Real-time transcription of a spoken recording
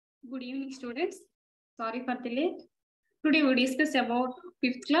Good evening, students. Sorry for the late. Today we discuss about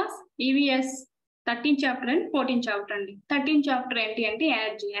 5th class EVS 13th chapter and 14th chapter అండి. 13th chapter ఏంటి అంటే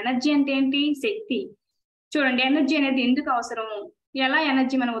energy. Energy అంటే ఏంటి? శక్తి. చూడండి, energy అనేది ఎందుకు అవసరము, ఎలా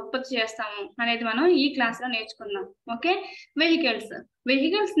ఎనర్జీ మనం ఉత్పత్తి చేస్తాము అనేది మనం ఈ క్లాస్ లో నేర్చుకుందాం. Okay,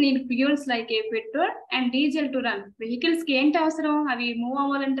 vehicles need fuels like A petrol and diesel to run. Vehicles కి ఏంటి అవసరం? అవి మూవ్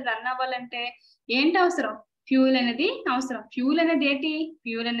అవ్వాలంటే, రన్ అవ్వాలంటే ఏంటి అవసరం? ఫ్యూల్ అనేది అవసరం. ఫ్యూల్ అనేది ఏంటి?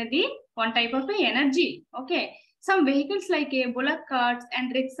 ఫ్యూల్ అనేది one type of energy. Okay, some vehicles like A bullock carts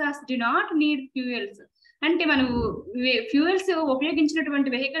and rickshaws do not need fuels. అంటే మనం ఫ్యూయల్స్ ఉపయోగించినటువంటి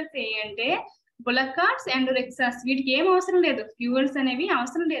వెహికల్స్ ఏంటంటే బుల్లక్ కార్ట్స్ అండ్ రిక్షాస్, వీటికి ఏం అవసరం లేదు, ఫ్యూయల్స్ అనేవి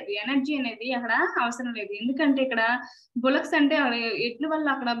అవసరం లేదు, ఎనర్జీ అనేది అక్కడ అవసరం లేదు. ఎందుకంటే ఇక్కడ బుల్లక్స్ అంటే ఎట్ల వల్ల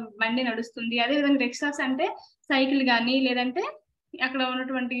అక్కడ బండి నడుస్తుంది, అదే విధంగా రిక్షాస్ అంటే సైకిల్ కానీ లేదంటే అక్కడ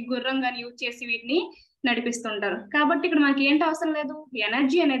ఉన్నటువంటి గుర్రం కానీ యూజ్ చేసి వీటిని నడిపిస్తుంటారు. కాబట్టి ఇక్కడ మనకి ఏంటి అవసరం లేదు,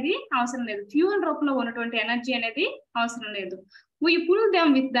 ఎనర్జీ అనేది అవసరం లేదు, ఫ్యూయల్ రూపంలో ఉన్నటువంటి ఎనర్జీ అనేది అవసరం లేదు. we pull them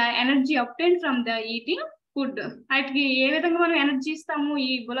with the energy obtained from the eating food. వాటికి ఏ విధంగా మనం ఎనర్జీ ఇస్తాము?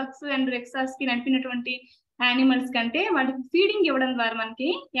 ఈ బులక్స్ అండ్ రెక్సాస్ కి నడిపినటువంటి యానిమల్స్ కంటే వాటికి ఫీడింగ్ ఇవ్వడం ద్వారా మనకి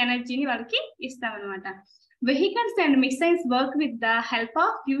ఎనర్జీని వాళ్ళకి ఇస్తామన్నమాట. Vehicles and missiles work with the help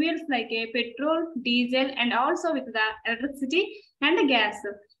of fuels like A petrol, diesel and also with the electricity and gas.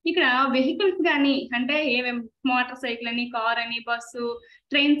 ఇక్కడ వెహికల్స్ కానీ అంటే ఏమేమి మోటార్ సైకిల్ అని, కార్ అని, బస్సు,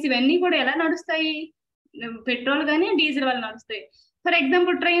 ట్రైన్స్, ఇవన్నీ కూడా ఎలా నడుస్తాయి? పెట్రోల్ కానీ డీజిల్ వల్ల నడుస్తాయి. ఫర్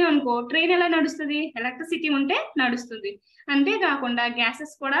ఎగ్జాంపుల్ ట్రైన్ అనుకో, ట్రైన్ ఎలా నడుస్తుంది? ఎలక్ట్రిసిటీ ఉంటే నడుస్తుంది. అంతేకాకుండా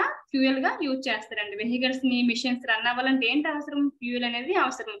గ్యాసెస్ కూడా ఫ్యూయల్ గా యూజ్ చేస్తారండి. వెహికల్స్ ని, మిషన్స్ రన్ అవ్వాలంటే ఏంటి అవసరం? ఫ్యూయల్ అనేది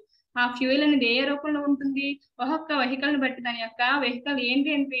అవసరం. ఆ ఫ్యూయల్ అనేది ఏ రూపంలో ఉంటుంది? ఒక్కొక్క వెహికల్ ని బట్టి దాని యొక్క వెహికల్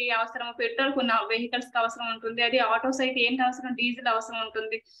ఏంటి అవసరం. పెట్రోల్ కొన్ని వెహికల్స్ కి అవసరం ఉంటుంది, అదే ఆటోస్ అయితే ఏంటి అవసరం? డీజిల్ అవసరం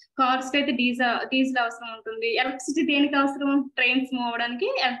ఉంటుంది. కార్స్ కి అయితే డీజిల్ అవసరం ఉంటుంది. ఎలక్ట్రిసిటీ దేనికి అవసరం? ట్రైన్స్ మూవ్ అవ్వడానికి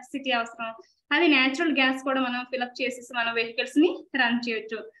ఎలక్ట్రిసిటీ అవసరం. అది న్యాచురల్ గ్యాస్ కూడా మనం ఫిల్అప్ చేసేసి మన వెహికల్స్ ని రన్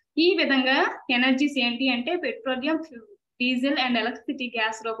చేయొచ్చు. ఈ విధంగా ఎనర్జీస్ ఏంటి అంటే petroleum, diesel and electricity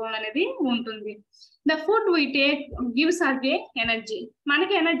gas రూపంలో అనేది ఉంటుంది. The food we take gives us A energy.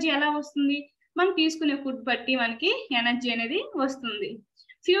 మనకి ఎనర్జీ ఎలా వస్తుంది? మనం తీసుకునే ఫుడ్ బట్టి మనకి ఎనర్జీ అనేది వస్తుంది.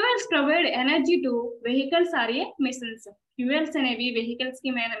 Fuels provide energy to vehicles are A machines. Fuels అనేవి వెహికల్స్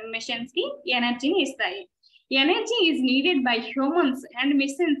కి, మిషన్స్ కి ఎనర్జీని ఇస్తాయి. Energy is needed by humans and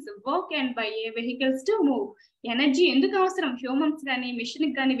machines work and by A vehicles to move. Energy ఎందుకు అవసరం? హ్యూమన్స్ కానీ,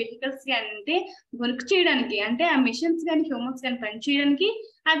 మిషన్ కానీ, వెహికల్స్ కానీ అంటే వర్క్ చేయడానికి, అంటే ఆ మిషన్స్ కానీ హ్యూమన్స్ కానీ పని చేయడానికి,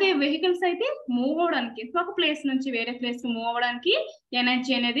 అదే వెహికల్స్ అయితే మూవ్ అవడానికి, ఒక ప్లేస్ నుంచి వేరే ప్లేస్ మూవ్ అవడానికి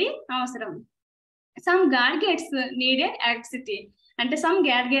ఎనర్జీ అనేది అవసరం. Some gadgets needed electricity. అంటే సమ్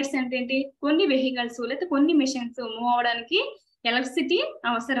గ్యాడ్గెట్స్ అంటే ఏంటి? కొన్ని వెహికల్స్ లేదా కొన్ని మిషన్స్ మూవ్ అవడానికి ఎలక్ట్రిసిటీ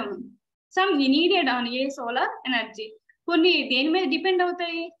అవసరం. Some needed on a solar energy. కొన్ని దేని మీద డిపెండ్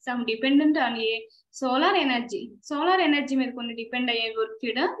అవుతాయి? Some dependent on a solar energy. Solar energy మీద కొన్ని డిపెండ్ అయ్యే వర్క్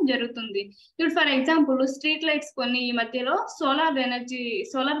చేయడం జరుగుతుంది. ఇప్పుడు ఫర్ ఎగ్జాంపుల్ స్ట్రీట్ లైట్స్ కొన్ని ఈ మధ్యలో solar energy,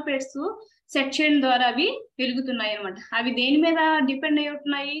 solar plates set చేయడం ద్వారా అవి వెలుగుతున్నాయి అనమాట. అవి దేని మీద డిపెండ్ అయి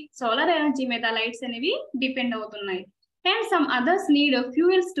ఉంటున్నాయి? సోలార్ ఎనర్జీ మీద లైట్స్ అనేవి డిపెండ్ అవుతున్నాయి. And some others need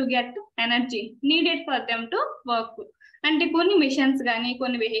fuels to get energy needed for them to work. అంటే కొన్ని మిషన్స్ కానీ,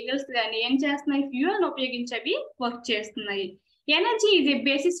 కొన్ని వెహికల్స్ కానీ ఏం చేస్తున్నాయి? ఫ్యూయల్ ఉపయోగించి అవి వర్క్ చేస్తున్నాయి. Energy is a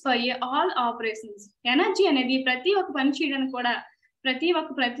basis for all operations. Energy అనేది ప్రతి ఒక్క పని చేయడానికి కూడా, ప్రతి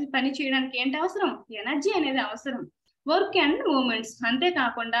పని చేయడానికి ఏంటి అవసరం? ఎనర్జీ అనేది అవసరం. వర్క్ అండ్ మూవ్మెంట్స్,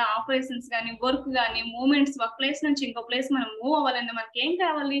 అంతేకాకుండా ఆపరేషన్స్ కానీ, వర్క్ కానీ, మూవ్మెంట్స్, ఒక ప్లేస్ నుంచి ఇంకో ప్లేస్ మనం మూవ్ అవ్వాలంటే మనకి ఏం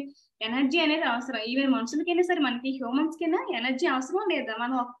కావాలి? ఎనర్జీ అనేది అవసరం. ఈవెన్ మనుషులకైనా సరే, మనకి హ్యూమన్స్ కైనా ఎనర్జీ అవసరం లేదా?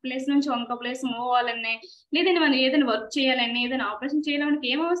 మనం ఒక ప్లేస్ నుంచి ఇంకో ప్లేస్ మూవ్ అవ్వాలనే, లేదంటే మనం ఏదైనా వర్క్ చేయాలని, ఏదైనా ఆపరేషన్ చేయాలని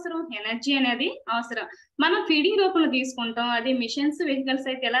ఏం అవసరం? ఎనర్జీ అనేది అవసరం. మనం ఫీడింగ్ రూపంలో తీసుకుంటాం. అదే మిషన్స్, వెహికల్స్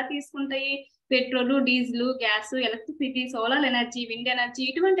అయితే ఎలా తీసుకుంటాయి? Petrol, diesel, gas, electricity, solar energy, wind energy,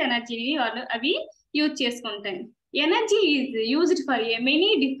 ఇటువంటి ఎనర్జీని వాళ్ళు అవి యూజ్ చేసుకుంటాయి. Energy is used for a many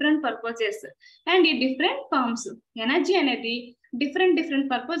different purposes and ఈ డిఫరెంట్ ఫార్మ్స్. ఎనర్జీ అనేది డిఫరెంట్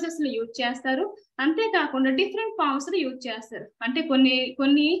పర్పసెస్ లో యూజ్ చేస్తారు. అంతేకాకుండా డిఫరెంట్ ఫార్మ్స్ లో యూజ్ చేస్తారు. అంటే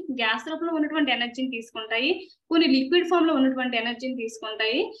కొన్ని గ్యాస్ రూపంలో ఉన్నటువంటి ఎనర్జీని తీసుకుంటాయి, కొన్ని లిక్విడ్ ఫామ్ లో ఉన్నటువంటి ఎనర్జీని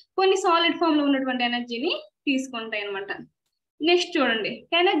తీసుకుంటాయి, కొన్ని సాలిడ్ ఫామ్ లో ఉన్నటువంటి ఎనర్జీని తీసుకుంటాయి అనమాట. నెక్స్ట్ చూడండి,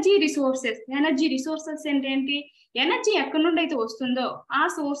 ఎనర్జీ రిసోర్సెస్. ఎనర్జీ రిసోర్సెస్ ఏంటి? ఎనర్జీ ఎక్కడి నుండి అయితే వస్తుందో ఆ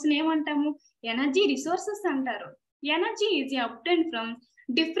సోర్స్ ని ఏమంటాము? ఎనర్జీ రిసోర్సెస్ అంటారు. Energy is obtained from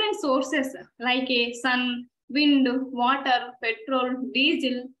different sources like A sun, wind, water, petrol,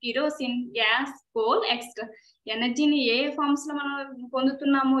 diesel, kerosene, gas, coal, extra. ఎనర్జీని ఏ ఫార్మ్స్ లో మనం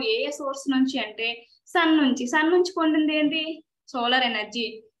పొందుతున్నాము? ఏ సోర్స్ నుంచి అంటే సన్ నుంచి. సన్ నుంచి పొందింది ఏంటి? Solar energy.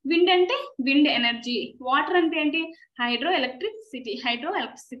 విండ్ అంటే విండ్ ఎనర్జీ, వాటర్ అంటే ఏంటి హైడ్రో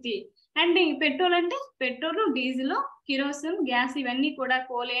ఎలక్ట్రిసిటీ, అండ్ పెట్రోల్ అంటే పెట్రోల్, డీజిల్, కిరోసిన్, గ్యాస్, ఇవన్నీ కూడా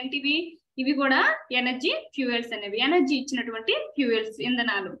కోల్ ఏంటివి, ఇవి కూడా ఎనర్జీ ఫ్యూయల్స్ అనేవి, ఎనర్జీ ఇచ్చినటువంటి ఫ్యూయల్స్,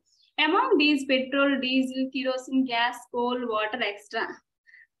 ఇంధనాలు. Among these petrol, diesel, kerosene, gas, coal, water extra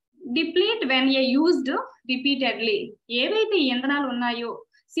deplete when a used repeatedly. ఏవైతే ఇంధనాలు ఉన్నాయో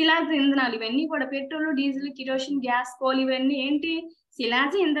శిలాజ ఇంధనాలు, ఇవన్నీ కూడా petrol, diesel, kerosene, gas, coal, ఇవన్నీ ఏంటి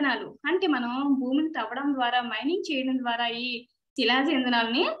శిలాజ ఇంధనాలు. అంటే మనం భూమిని తవ్వడం ద్వారా, మైనింగ్ చేయడం ద్వారా ఈ శిలాజ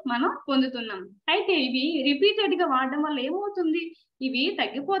ఇంధనాలని మనం పొందుతున్నాం. అయితే ఇవి రిపీటెడ్ గా వాడడం వల్ల ఏమవుతుంది, ఇవి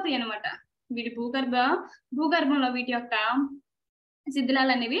తగ్గిపోతాయి అనమాట. వీటి భూగర్భంలో వీటి యొక్క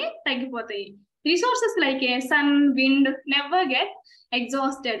శిథిలాలు అనేవి తగ్గిపోతాయి. రిసోర్సెస్ లైక్ ఏ sun, wind never get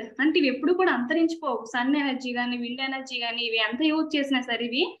exhausted. అంటే ఇవి ఎప్పుడు కూడా అంతరించిపోవు. సన్ ఎనర్జీ కానీ, విండ్ ఎనర్జీ కానీ, ఇవి ఎంత యూజ్ చేసినా సరే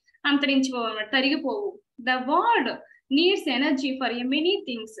ఇవి అంతరించిపోవు అన్నమాట, తరిగిపోవు. The world needs energy for many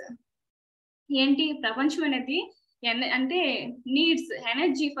things. ఏంటి ప్రపంచం అనేది అంటే needs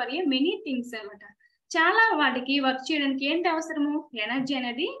energy for many things అనమాట. చాలా వాటికి వర్క్ చేయడానికి ఏంటి అవసరము, ఎనర్జీ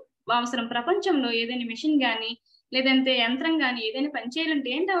అనేది అవసరం. ప్రపంచంలో ఏదైనా మిషన్ కానీ, లేదంటే యంత్రం కానీ ఏదైనా పని చేయాలంటే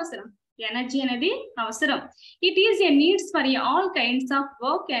ఏంటి అవసరం, ఎనర్జీ అనేది అవసరం. It is a needs for all kinds of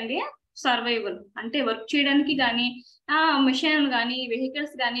work and A survival. అంటే వర్క్ చేయడానికి కానీ, మిషన్ కానీ,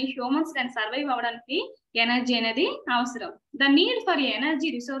 వెహికల్స్ కానీ, హ్యూమన్స్ కానీ సర్వైవ్ అవ్వడానికి ఎనర్జీ అనేది అవసరం. The need for energy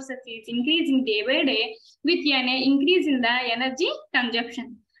resources is increasing day by day with an increase in the energy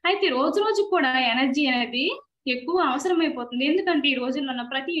consumption. అయితే రోజు రోజు కూడా ఎనర్జీ అనేది ఎక్కువ అవసరమైపోతుంది. ఎందుకంటే ఈ రోజుల్లో ఉన్న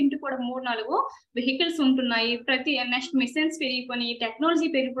ప్రతి ఇంటి కూడా 3-4 వెహికల్స్ ఉంటున్నాయి. నెక్స్ట్ మిషన్స్ పెరిగిపోయి, టెక్నాలజీ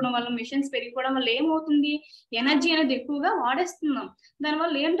పెరిగిపోవడం వల్ల, మిషన్స్ పెరిగిపోవడం వల్ల ఏమవుతుంది, ఎనర్జీ అనేది ఎక్కువగా వాడేస్తున్నాం.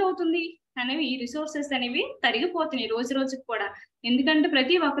 దానివల్ల ఏంటవుతుంది అనేవి ఈ రిసోర్సెస్ అనేవి తరిగిపోతున్నాయి రోజు రోజుకి కూడా. ఎందుకంటే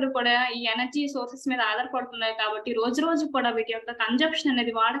ప్రతి ఒక్కరు కూడా ఈ ఎనర్జీ సోర్సెస్ మీద ఆధారపడుతున్నారు కాబట్టి రోజు రోజు కూడా వీటి యొక్క కన్జంప్షన్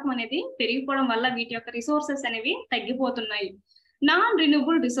అనేది, వాడకం అనేది పెరిగిపోవడం వల్ల వీటి యొక్క రిసోర్సెస్ అనేవి తగ్గిపోతున్నాయి. నాన్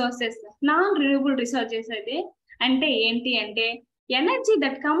రిన్యూబుల్ రిసోర్సెస్ అయితే అంటే ఏంటి అంటే energy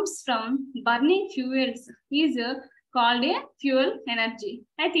that comes from burning fuels is called a fuel energy.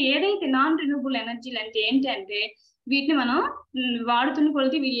 అయితే ఏదైతే నాన్ రిన్యూబుల్ ఎనర్జీలు అంటే ఏంటి అంటే వీటిని మనం వాడుతున్న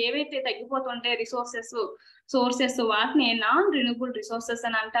కొలది ఇవి ఏవైతే తగ్గిపోతుంటాయి సోర్సెస్ వాటిని నాన్ రిన్యూబుల్ రిసోర్సెస్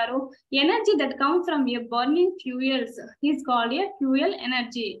అని అంటారు. Energy that come from A burning fuels is called a fuel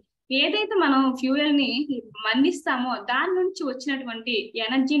energy. ఏదైతే మనం ఫ్యూయల్ ని మండిస్తామో దాని నుంచి వచ్చినటువంటి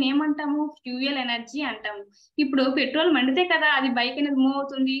ఎనర్జీని ఏమంటాము, ఫ్యూయల్ ఎనర్జీ అంటాము. ఇప్పుడు పెట్రోల్ మండితే కదా అది బైక్ అనేది మూవ్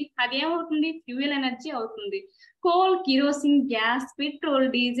అవుతుంది, అదేమవుతుంది ఫ్యూయల్ ఎనర్జీ అవుతుంది. Coal, kerosene, gas, petrol,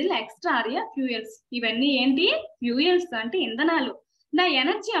 diesel extra are fuels. ఇవన్నీ ఏంటి ఫ్యూయల్స్ అంటే ఇంధనాలు. The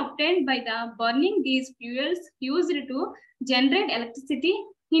energy obtained by the burning these fuels used to generate electricity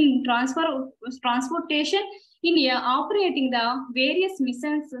in transportation, in operating the various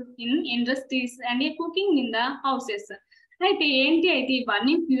missions in industries and cooking in the houses. అయితే ఏంటి అయితే ఈ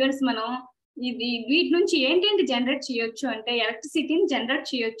burning fuels మనం వీటి నుంచి ఏంటేంటి జనరేట్ చేయొచ్చు అంటే ఎలక్ట్రిసిటీని జనరేట్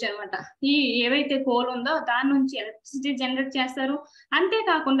చేయొచ్చు అనమాట. ఈ ఏవైతే కోల్ ఉందో దాని నుంచి ఎలక్ట్రిసిటీ జనరేట్ చేస్తారు.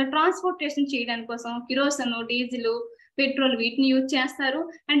 అంతేకాకుండా ట్రాన్స్పోర్టేషన్ చేయడానికి కోసం కిరోసిన్, డీజిల్, పెట్రోల్ వీటిని యూజ్ చేస్తారు.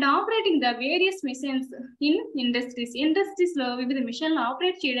 And operating the various machines in industries లో వివిధ మిషన్లు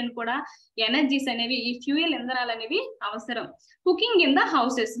ఆపరేట్ చేయడానికి కూడా ఎనర్జీస్ అనేవి, ఈ ఫ్యూయల్ ఇంధనాలు అనేవి అవసరం. కుకింగ్ ఇన్ ద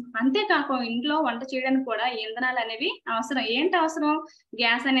హౌసెస్, అంతేకాకుండా ఇంట్లో వంట చేయడానికి కూడా ఇంధనాలు అనేవి అవసరం. ఏంటి అవసరం,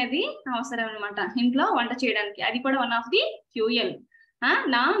 గ్యాస్ అనేది అవసరం అనమాట ఇంట్లో వంట చేయడానికి. అది కూడా one of the fuel,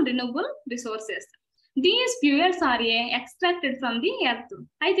 non renewable resources. These fuels are extracted from the earth.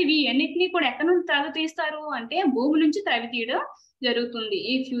 అయితే ఇవి అన్నిటినీ కూడా ఎక్కడ నుంచి త్రవ్వి తీస్తారు అంటే భూమి నుంచి త్రవ్వి తీయడం జరుగుతుంది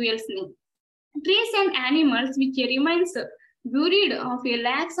ఈ ఫ్యూయల్స్ ని. Trees and animals which remains buried of a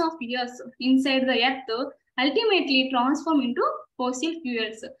lakhs of years inside the earth ultimately transform into fossil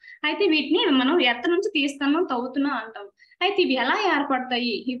fuels. అయితే వీటిని మనం ఎర్త్ నుంచి తీస్తున్నాం, తవ్వుతున్నాం అంటాం. అయితే ఇవి ఎలా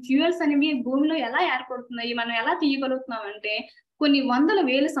ఏర్పడతాయి, ఈ ఫ్యూయల్స్ అనేవి భూమిలో ఎలా ఏర్పడుతున్నాయి, మనం ఎలా తీయగలుగుతున్నాం అంటే కొన్ని వందల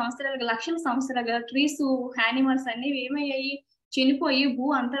వేల సంవత్సరాలుగా, లక్షల సంవత్సరాలుగా ట్రీస్, యానిమల్స్ అనేవి ఏమయ్యాయి, చనిపోయి భూ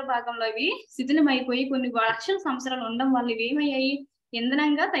అంతర్భాగంలో ఇవి శిథిలమైపోయి కొన్ని లక్షల సంవత్సరాలు ఉండడం వల్ల ఇవి ఏమయ్యాయి,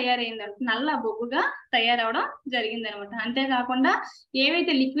 ఇంధనంగా తయారైంది, నల్ల బొగ్గుగా తయారవడం జరిగింది అనమాట. అంతేకాకుండా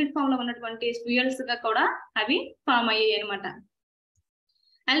ఏవైతే లిక్విడ్ ఫామ్ లో ఉన్నటువంటి ఫ్యూయల్స్ గా కూడా అవి ఫామ్ అయ్యాయి అనమాట.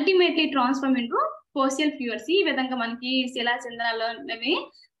 Ultimately transform into ఫోసిల్ fuels. ఈ విధంగా మనకి శిలాజ ఇంధనాలు అనేవి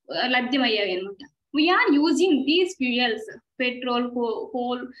లభ్యమయ్యాయి అనమాట. We are using these fuels, petrol,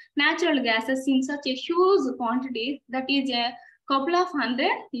 coal, natural gases in such a huge quantity that is a couple of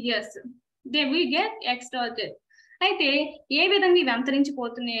 100 years. They will get exhausted. అయితే ఏ విధంగా ఇవి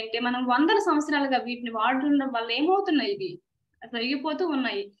అంతరించిపోతున్నాయి అంటే మనం వందల సంవత్సరాలుగా వీటిని వాడుతుండడం వల్ల ఏమవుతున్నాయి, ఇవి తరిగిపోతూ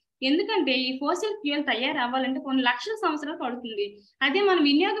ఉన్నాయి. ఎందుకంటే ఈ ఫోసిల్ ఫ్యూయల్ తయారవ్వాలంటే కొన్ని లక్షల సంవత్సరాలు పడుతుంది. అదే మన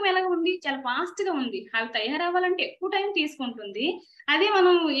వినియోగం ఎలా ఉంది, చాలా ఫాస్ట్ గా ఉంది. అవి తయారవ్వాలంటే ఎక్కువ టైం తీసుకుంటుంది. అదే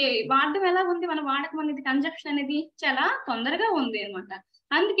మనం వాడడం ఎలా ఉంది, మన వాడకం అనేది కన్జంప్షన్ అనేది చాలా తొందరగా ఉంది అనమాట.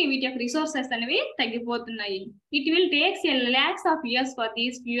 అందుకే వీటి యొక్క రిసోర్సెస్ అనేవి తగ్గిపోతున్నాయి. It will takes a lakhs of years for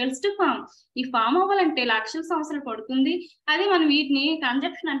these fuels to form. ఈ ఫామ్ అవ్వాలంటే లక్షల సంవత్సరాలు పడుతుంది. అదే మనం వీటిని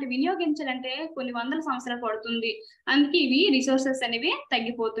కన్జంప్షన్ అంటే వినియోగించాలంటే కొన్ని వందల సంవత్సరాలు పడుతుంది. అందుకే ఇవి రిసోర్సెస్ అనేవి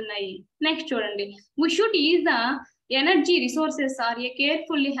తగ్గిపోతున్నాయి. నెక్స్ట్ చూడండి, we should use the energy resources are A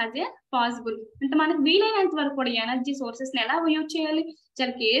carefully has a possible. అంటే మనకు వీలైనంత వరకు కూడా ఎనర్జీ సోర్సెస్ ని ఎలా యూజ్ చేయాలి,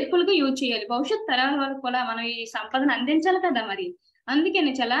 చాలా కేర్ఫుల్ గా యూజ్ చేయాలి. భవిష్యత్ తరాల వరకు కూడా మనం ఈ సంపదను అందించాలి కదా మరి.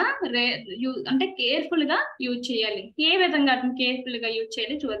 అందుకని చాలా అంటే కేర్ఫుల్ గా యూజ్ చేయాలి. ఏ విధంగా కేర్ఫుల్ గా యూజ్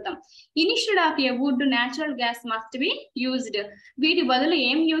చేయాలి చూద్దాం. Instead of A would natural gas must be used. వీటి బదులు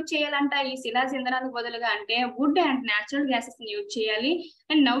ఏం యూజ్ చేయాలంట, ఈ శిలాజ ఇంధనాలకు బదులుగా అంటే వుడ్ అండ్ న్యాచురల్ గ్యాసెస్ ని యూజ్ చేయాలి.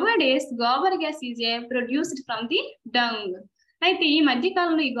 And now days gobar gas is a produced from the dung. అయితే ఈ మధ్య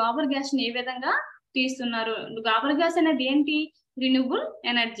కాలంలో ఈ గోబర్ గ్యాస్ ని ఏ విధంగా తీస్తున్నారు? గోబర్ గ్యాస్ అనేది ఏంటి? Renewable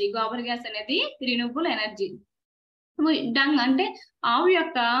energy. గోబర్ గ్యాస్ అనేది రిన్యూబుల్ ఎనర్జీ. డంగ్ అంటే ఆవు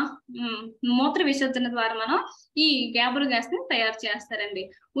యొక్క మూత్ర విసర్జన ద్వారా మనం ఈ గోబర్ గ్యాస్ ని తయారు చేస్తారండి.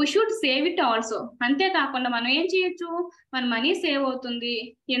 We should save it also. అంతేకాకుండా మనం ఏం చేయొచ్చు, మన మనీ సేవ్ అవుతుంది.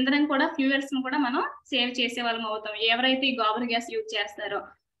 ఇంధనం కూడా, ఫ్యూయల్స్ ను కూడా మనం సేవ్ చేసే వాళ్ళం అవుతాం ఎవరైతే ఈ గోబర్ గ్యాస్ యూజ్ చేస్తారో.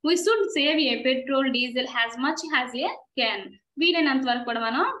 We should save a petrol diesel has much has a can. వీలైనంత వరకు కూడా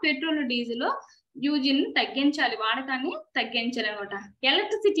మనం పెట్రోల్ డీజిల్ యూజిన్ తగ్గించాలి, వాడకాన్ని తగ్గించాలి అనమాట.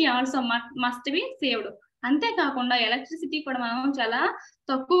 Electricity also must be saved. అంతేకాకుండా ఎలక్ట్రిసిటీ కూడా మనం చాలా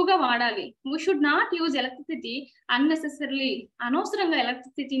తక్కువగా వాడాలి. We should not use electricity unnecessarily. అనవసరంగా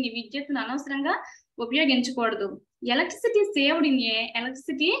ఎలక్ట్రిసిటీని, విద్యుత్తును అనవసరంగా ఉపయోగించకూడదు. Electricity saved in a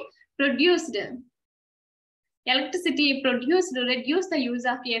electricity produced. Electricity produced reduce the use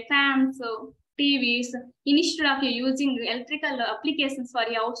of a fans, TVs. Instead of using electrical applications for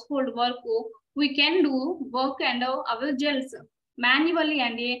a household work, we can do work and ourselves manually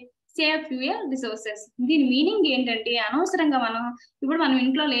and save fuel resources. దీని meaning ఏంటంటే అనవసరంగా మనం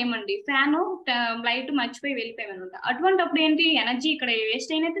ఇంట్లో లేమండి, fan light మర్చిపోయి వెళ్ళిపోయాం అనమాట. అటువంటిప్పుడు ఏంటి, ఎనర్జీ ఇక్కడ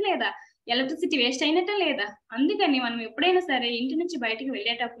వేస్ట్ అయినట్టు లేదా, ఎలక్ట్రిసిటీ వేస్ట్ అయినట్టే లేదా. అందుకని మనం ఎప్పుడైనా సరే ఇంటి నుంచి బయటకు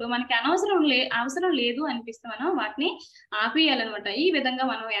వెళ్ళేటప్పుడు మనకి అవసరం లేదు అనిపిస్తే మనం వాటిని ఆపేయాలన్నమాట. ఈ విధంగా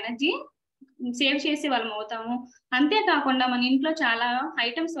మనం ఎనర్జీ సేవ్ చేసే వాళ్ళం అవుతాము. అంతేకాకుండా మన ఇంట్లో చాలా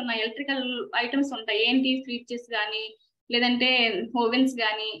ఐటమ్స్ ఉన్నాయి, ఎలక్ట్రికల్ ఐటమ్స్ ఉంటాయి. ఏంటి, ఫ్రిడ్జెస్ కానీ, లేదంటే ఓవెన్స్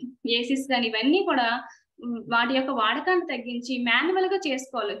కానీ, ఏసీస్ కానీ, ఇవన్నీ కూడా వాటి యొక్క వాడకాన్ని తగ్గించి మాన్యువల్ గా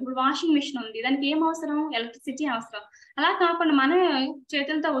చేసుకోవాలి. ఇప్పుడు వాషింగ్ మిషన్ ఉంది, దానికి ఏం అవసరం, ఎలక్ట్రిసిటీ అవసరం. అలా కాకుండా మనం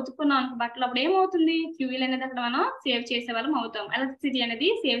చేతులతో ఉతుక్కున్నాం బట్టలు, అప్పుడు ఏమవుతుంది, ఫ్యూయల్ అనేది అక్కడ మనం సేవ్ చేసే వాళ్ళం అవుతాం, ఎలక్ట్రిసిటీ అనేది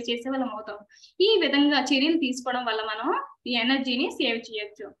సేవ్ చేసే వాళ్ళం అవుతాం. ఈ విధంగా చర్యలు తీసుకోవడం వల్ల మనం ఈ ఎనర్జీని సేవ్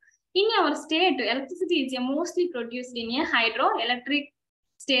చేయొచ్చు. In our state electricity is mostly produced in a hydro electric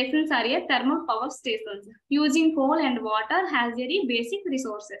stations are a thermal power stations using coal and water has very basic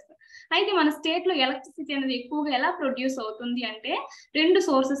resources. అయితే మన స్టేట్ లో ఎలక్ట్రిసిటీ అనేది ఎక్కువగా ఎలా ప్రొడ్యూస్ అవుతుంది అంటే 2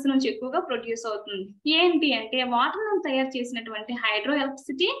 సోర్సెస్ నుంచి ఎక్కువగా ప్రొడ్యూస్ అవుతుంది. ఏంటి అంటే వాటర్ నుంచి తయారు చేసినటువంటి హైడ్రో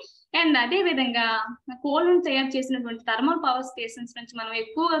ఎలక్ట్రిసిటీ అండ్ అదే విధంగా కోల్ నుంచి తయారు చేసినటువంటి థర్మల్ పవర్ స్టేషన్స్ నుంచి మనం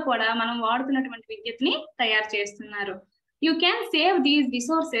ఎక్కువగా కూడా మనం వాడుతున్నటువంటి విద్యుత్ని తయారు చేస్తున్నారు. You can save these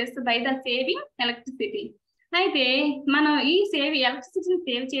resources by the saving electricity. అయితే మనం ఈ ఎలక్ట్రిసిటీని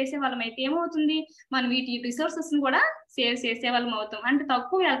సేవ్ చేసే వాళ్ళం అయితే ఏమవుతుంది, మనం వీటి రిసోర్సెస్ ని కూడా సేవ్ చేసే వాళ్ళం అవుతాం. అంటే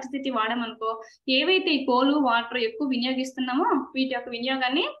తక్కువ ఎలక్ట్రిసిటీ వాడమనుకో, ఏవైతే ఈ కోలు వాటర్ ఎక్కువ వినియోగిస్తున్నామో వీటి యొక్క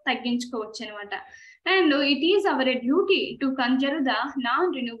వినియోగాన్ని తగ్గించుకోవచ్చు అనమాట. And it is our duty to conserve the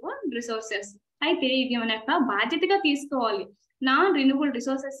non renewable resources. అయితే ఇది మన యొక్క బాధ్యతగా తీసుకోవాలి. నాన్ రిన్యూబుల్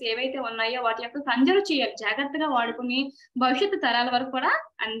రిసోర్సెస్ ఏవైతే ఉన్నాయో వాటి యొక్క కన్జర్వ్ చేయాలి, జాగ్రత్తగా వాడుకుని భవిష్యత్తు తరాల వరకు కూడా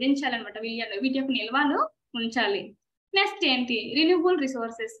అందించాలన్నమాట. వీటి యొక్క నిల్వలు ఉంచాలి. నెక్స్ట్ ఏంటి, రిన్యూబుల్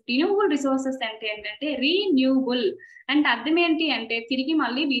రిసోర్సెస్. రిన్యూబుల్ రిసోర్సెస్ అంటే ఏంటంటే రీన్యూబుల్ అంటే అర్థం ఏంటి అంటే తిరిగి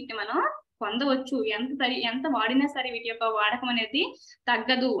మళ్ళీ వీటిని మనం పొందవచ్చు. ఎంత వాడినా సరే వీటి యొక్క వాడకం అనేది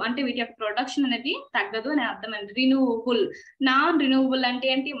తగ్గదు, అంటే వీటి యొక్క ప్రొడక్షన్ అనేది తగ్గదు అని అర్థం అండి. రిన్యూబుల్. నాన్ రిన్యూబుల్ అంటే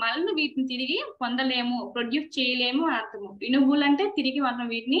ఏంటి, మళ్ళీ వీటిని తిరిగి పొందలేము, ప్రొడ్యూస్ చేయలేము అని అర్థము. రిన్యూబుల్ అంటే తిరిగి మనం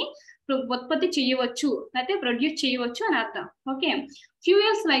వీటిని ఉత్పత్తి చేయవచ్చు, అయితే ప్రొడ్యూస్ చేయవచ్చు అని అర్థం. Okay.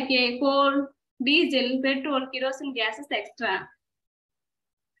 Fuels like A coal, diesel, petrol, kerosene gases extra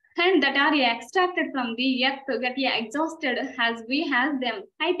and that are extracted from the earth get exhausted as we have them.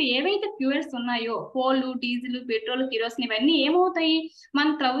 అయితే ఏవైతే ఫ్యూయల్స్ ఉన్నాయో కోల్, డీజిల్, పెట్రోల్, కిరోసిన్ ఇవన్నీ ఏమవుతాయి,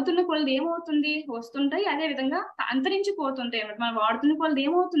 మనం త్రవ్వుతున్న కొలది ఏమవుతుంది, వస్తుంటాయి, అదే విధంగా అంతరించిపోతుంటాయి అన్నమాట. మనం వాడుతున్న కొలది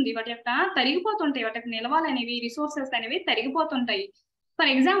ఏమవుతుంది, వాటి యొక్క తరిగిపోతుంటాయి, వాటి యొక్క నిల్వలు అనేవి, రిసోర్సెస్ అనేవి తరిగిపోతుంటాయి.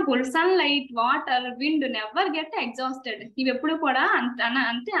 For example sunlight, water, wind never get exhausted. ఇవి ఎప్పుడు కూడా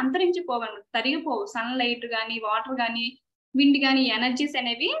అంతే అంతరించిపోవు, తరిగిపోవు. సన్లైట్ కానీ, వాటర్ కానీ, విండ్ కానీ, ఎనర్జీస్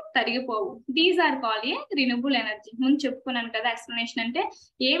అనేవి తరిగిపోవు. These are call A renewable energy. ముందు చెప్పుకున్నాను కదా ఎక్స్ప్లెనేషన్ అంటే,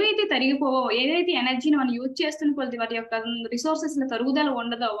 ఏవైతే తరిగిపోవో, ఏదైతే ఎనర్జీని మనం యూజ్ చేస్తున్న కొద్ది వాటి యొక్క రిసోర్సెస్ తరుగుదల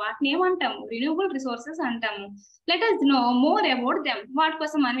ఉండదో వాటిని ఏమంటాము? రిన్యూబుల్ రిసోర్సెస్ అంటాము. Let us know more about them. వాటి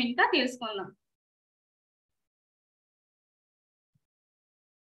కోసం మనం ఇంకా తెలుసుకుందాం.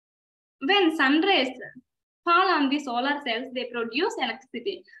 When sun rays fall on the solar cells, they produce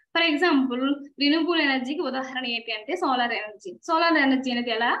electricity. For example renewable ఎనర్జీకి ఉదాహరణ ఏంటి అంటే సోలార్ ఎనర్జీ. సోలార్ ఎనర్జీ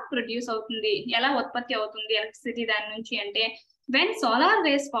అనేది ఎలా ప్రొడ్యూస్ అవుతుంది, ఎలా ఉత్పత్తి అవుతుంది ఎలక్ట్రిసిటీ దాని నుంచి అంటే, when solar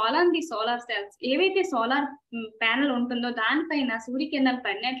race fall on the solar cells, ఏవైతే సోలార్ ప్యానెల్ ఉంటుందో దానిపైన సూర్యకిరణాలు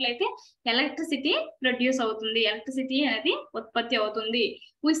పడినట్లయితే ఎలక్ట్రిసిటీ ప్రొడ్యూస్ అవుతుంది, ఎలక్ట్రిసిటీ అనేది ఉత్పత్తి అవుతుంది.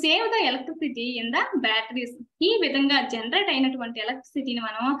 we save the electricity in the batteries. ఈ విధంగా జనరేట్ అయినటువంటి ఎలక్ట్రిసిటీని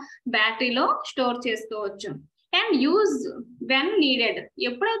మనం బ్యాటరీలో స్టోర్ చేసుకోవచ్చు. అండ్ యూజ్ వెన్ నీడెడ్,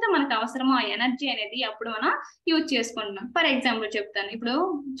 ఎప్పుడైతే మనకు అవసరమో ఆ ఎనర్జీ అనేది అప్పుడు మనం యూజ్ చేసుకుంటున్నాం. ఫర్ ఎగ్జాంపుల్ చెప్తాను. ఇప్పుడు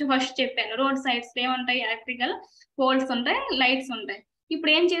ఫస్ట్ చెప్పాను, రోడ్ సైడ్స్ ఏముంటాయి, ఎలక్ట్రికల్ పోల్స్ ఉంటాయి, లైట్స్ ఉంటాయి.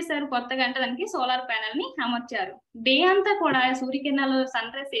 ఇప్పుడు ఏం చేశారు, కొత్తగా అంటే దానికి సోలార్ ప్యానెల్ ని అమర్చారు. డే అంతా కూడా సూర్యకిరణాలు,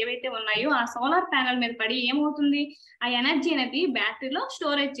 సన్ రైస్ ఏవైతే ఉన్నాయో ఆ సోలార్ ప్యానెల్ మీద పడి ఏమవుతుంది, ఆ ఎనర్జీ అనేది బ్యాటరీలో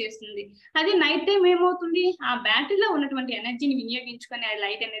స్టోరేజ్ చేస్తుంది. అది నైట్ టైం ఏమవుతుంది, ఆ బ్యాటరీలో ఉన్నటువంటి ఎనర్జీని వినియోగించుకొని ఆ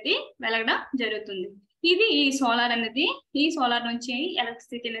లైట్ అనేది వెలగడం జరుగుతుంది. ఇది ఈ సోలార్ అనేది, ఈ సోలార్ నుంచి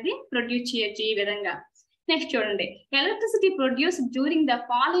ఎలక్ట్రిసిటీ అనేది ప్రొడ్యూస్ చేయొచ్చు ఈ విధంగా. నెక్స్ట్ చూడండి, electricity produce during the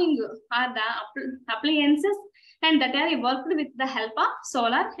following are the appliances and that are worked with the help of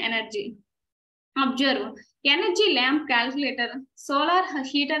solar energy. Observe, energy lamp, calculator, solar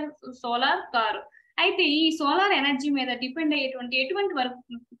heater, solar car. అయితే ఈ సోలార్ ఎనర్జీ మీద depend ఎటువంటి work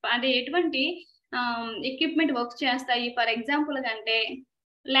అంటే ఎటువంటి equipment work చేస్తాయి. For example అంటే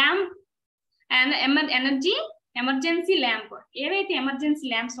lamp, energy emergency lamp, ఏవైతే emergency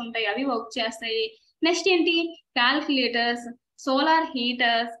lamps ఉంటాయో అవి వర్క్ చేస్తాయి. నెక్స్ట్ ఏంటి, calculators, solar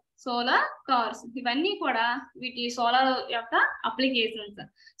heaters, solar cars, ఇవన్నీ కూడా వీటి సోలార్ యొక్క applications.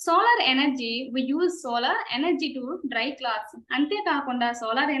 Solar energy, we use solar energy to dry clothes. అంతేకాకుండా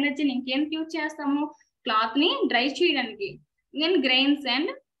సోలార్ ఎనర్జీని ఇంకేం యూజ్ చేస్తాము, క్లాత్ ని డ్రై చేయడానికి. In grains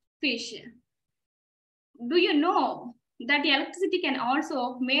and fish. Do you know that electricity can also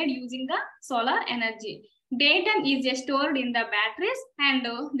made using the solar energy. Data is stored in the batteries and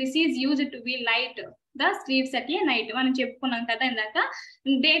this is used to be light the streets at a night. మనం చెప్పుకున్నాం కదా ఇందాక,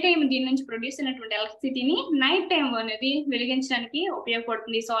 day time దీని నుంచి produce అయినటువంటి ఎలక్ట్రిసిటీని night time అనేది వెలిగించడానికి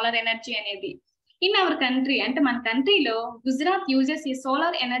ఉపయోగపడుతుంది solar energy అనేది. ఇన్ అవర్ కంట్రీ, అంటే మన కంట్రీలో గుజరాత్ యూజెస్ ఈ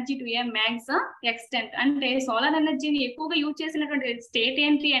solar energy to A maximum extent. అంటే సోలార్ ఎనర్జీని ఎక్కువగా యూజ్ చేసినటువంటి స్టేట్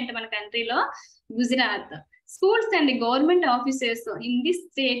ఏంటి అంటే మన కంట్రీలో Gujarat. Schools and government offices in this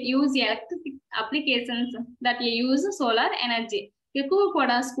state use electric applications that use solar energy. ఎక్కువ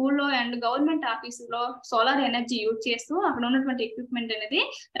కూడా స్కూల్లో అండ్ గవర్నమెంట్ ఆఫీసులో సోలార్ ఎనర్జీ యూజ్ చేస్తూ అక్కడ ఉన్నటువంటి ఎక్విప్మెంట్ అనేది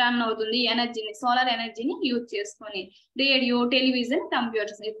రన్ అవుతుంది. ఎనర్జీని, సోలార్ ఎనర్జీని యూజ్ చేసుకొని. రేడియో, టెలివిజన్,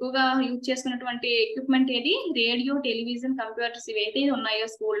 కంప్యూటర్స్, ఎక్కువగా యూజ్ చేసుకున్నటువంటి ఎక్విప్మెంట్ ఏది, రేడియో, టెలివిజన్, కంప్యూటర్స్ ఇవైతే ఉన్నాయో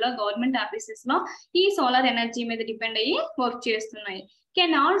స్కూల్లో, గవర్నమెంట్ ఆఫీసెస్ లో ఈ సోలార్ ఎనర్జీ మీద డిపెండ్ అయ్యి వర్క్ చేస్తున్నాయి.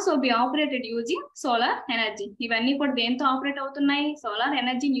 Can also be operated using solar energy. ఇవన్నీ కూడా దేంతో ఆపరేట్ అవుతున్నాయి, సోలార్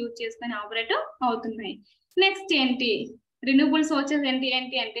ఎనర్జీని యూజ్ చేసుకొని ఆపరేట్ అవుతున్నాయి. నెక్స్ట్ ఏంటి, రిన్యూబుల్ సోర్సెస్ ఏంటి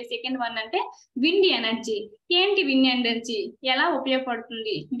అంటే సెకండ్ వన్ అంటే విండ్ ఎనర్జీ. ఏంటి విండ్ ఎనర్జీ, ఎలా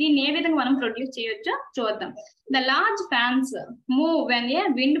ఉపయోగపడుతుంది, దీన్ని ఏ విధంగా మనం ప్రొడ్యూస్ చేయొచ్చో చూద్దాం. The large fans move when a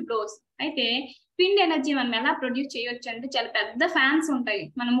wind blows. అయితే విండ్ ఎనర్జీ మనం ఎలా ప్రొడ్యూస్ చేయొచ్చు అంటే, చాలా పెద్ద ఫ్యాన్స్ ఉంటాయి,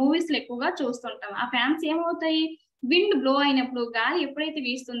 మన మూవీస్ లో ఎక్కువగా చూస్తుంటాం. ఆ ఫ్యాన్స్ ఏమవుతాయి, విండ్ బ్లో అయినప్పుడు, గాలి ఎప్పుడైతే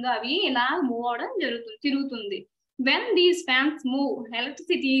వీస్తుందో అవి ఇలా మూవ్ అవడం తిరుగుతుంది. When these fans move,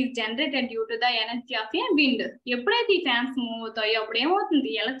 electricity is generated due to the energy of a wind. ఎప్పుడైతే ఈ ఫ్యాన్స్ మూవ్ అవుతాయో అప్పుడు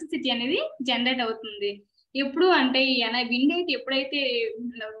ఏమవుతుంది, ఎలక్ట్రిసిటీ అనేది జనరేట్ అవుతుంది. ఎప్పుడు అంటే ఈ విండ్ అయితే ఎప్పుడైతే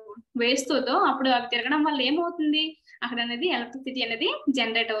వేస్తుందో అప్పుడు అవి తిరగడం వల్ల ఏమవుతుంది, అక్కడ అనేది ఎలక్ట్రిసిటీ అనేది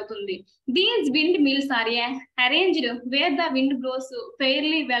జనరేట్ అవుతుంది. These wind mills are arranged wear the wind blows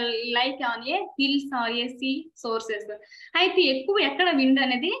fairly well like on a hills are A C sources. అయితే ఎక్కువ ఎక్కడ విండ్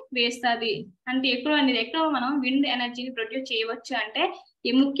అనేది వేస్తుంది అంటే, ఎక్కడ మనం విండ్ ఎనర్జీని ప్రొడ్యూస్ చేయవచ్చు అంటే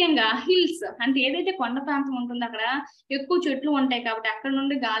ముఖ్యంగా హిల్స్, అంటే ఏదైతే కొండ ప్రాంతం ఉంటుందో అక్కడ ఎక్కువ చెట్లు ఉంటాయి కాబట్టి అక్కడ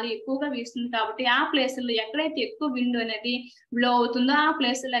నుండి గాలి ఎక్కువగా వీస్తుంది కాబట్టి ఆ ప్లేసుల్లో ఎక్కడైతే ఎక్కువ విండ్ అనేది బ్లో అవుతుందో ఆ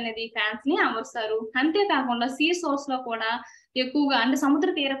ప్లేసులు అనేది ఫ్యాన్స్ ని అమరుస్తారు. అంతేకాకుండా సీ సోర్స్ లో కూడా ఎక్కువగా, అంటే సముద్ర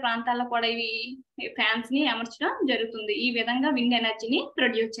తీర ప్రాంతాల్లో కూడా ఇవి ఫ్యాన్స్ ని అమర్చడం జరుగుతుంది. ఈ విధంగా విండ్ ఎనర్జీని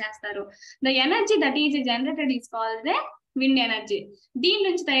ప్రొడ్యూస్ చేస్తారు. The energy that is generated is called the wind energy. దీని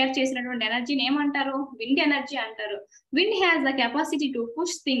నుంచి తయారు చేసినటువంటి ఎనర్జీని ఏమంటారు? విండ్ ఎనర్జీ అంటారు. Wind has the capacity to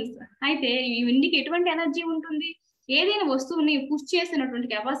push things. అయితే ఈ విండ్కి ఎటువంటి ఎనర్జీ ఉంటుంది? ఏదైనా వస్తువుని పుష్ చేసినటువంటి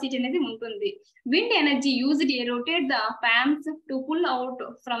కెపాసిటీ అనేది ఉంటుంది. Wind energy used rotate the fans to pull out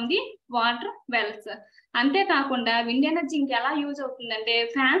from the water wells. అంతేకాకుండా విండ్ ఎనర్జీ ఇంకెలా యూజ్ అవుతుందంటే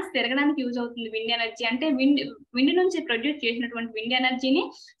ఫ్యాన్స్ తిరగడానికి యూజ్ అవుతుంది విండ్ ఎనర్జీ. అంటే విండ్ నుంచి ప్రొడ్యూస్ చేసినటువంటి విండ్ ఎనర్జీని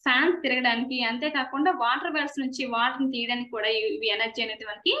ఫ్యాన్స్ తిరగడానికి, అంతేకాకుండా వాటర్ వెల్స్ నుంచి వాటర్ ని తీయడానికి కూడా ఈ ఎనర్జీ అనేది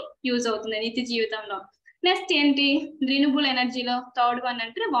మనకి యూజ్ అవుతుంది నిత్య జీవితంలో. నెక్స్ట్ ఏంటి? రిన్యూబుల్ ఎనర్జీలో థర్డ్ వన్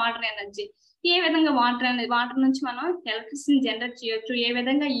అంటే వాటర్ ఎనర్జీ. ఏ విధంగా వాటర్ నుంచి మనం ఎలక్ట్రిసిటీని జనరేట్ చేయొచ్చు, ఏ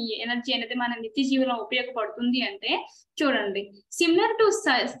విధంగా ఈ ఎనర్జీ అనేది మన నిత్య జీవితంలో ఉపయోగపడుతుంది అంటే చూడండి, similar to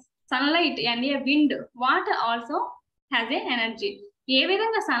sunlight and A wind water also has a energy. ఏ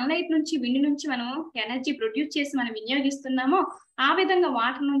విధంగా సన్లైట్ నుంచి విండ్ నుంచి మనం ఎనర్జీ ప్రొడ్యూస్ చేసి మనం వినియోగిస్తున్నామో ఆ విధంగా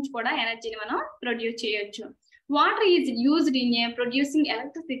వాటర్ నుంచి కూడా ఎనర్జీని మనం ప్రొడ్యూస్ చేయొచ్చు. Water is used in a producing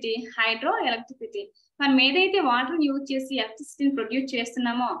electricity, hydro electricity. మనం ఏదైతే వాటర్ యూజ్ చేసి ఎలక్ట్రిసిటీని ప్రొడ్యూస్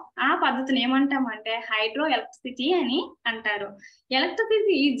చేస్తున్నామో ఆ పద్ధతిని ఏమంటామంటే హైడ్రో ఎలక్ట్రిసిటీ అని అంటారు.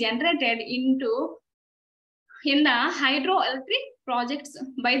 Electricity is generated in the hydroelectric projects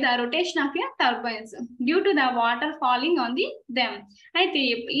by the rotation of a turbines due to the water falling on them. అయితే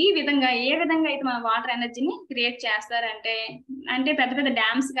ఈ విధంగా ఏ విధంగా అయితే మన వాటర్ ఎనర్జీని క్రియేట్ చేస్తారంటే పెద్ద పెద్ద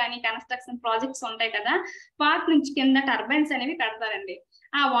డ్యామ్స్ కానీ కన్స్ట్రక్షన్ ప్రాజెక్ట్స్ ఉంటాయి కదా, వాటి నుంచి కింద టర్బైన్స్ అనేవి కడతారండి.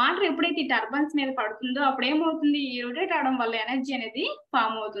 ఆ వాటర్ ఎప్పుడైతే ఈ టర్బైన్స్ మీద పడుతుందో అప్పుడు ఏమవుతుంది? ఈ రొటేట్ అవడం వల్ల ఎనర్జీ అనేది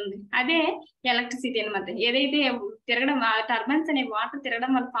ఫామ్ అవుతుంది. అదే ఎలక్ట్రిసిటీ అనమాట. ఏదైతే తిరగడం టర్బైన్స్ అనే వాటర్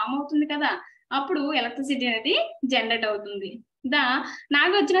తిరగడం వల్ల ఫామ్ అవుతుంది కదా, అప్పుడు ఎలక్ట్రిసిటీ అనేది జనరేట్ అవుతుంది. The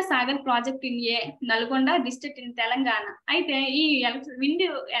Nagarjuna Sagar project in a Nalgonda district in Telangana. అయితే ఈ విండ్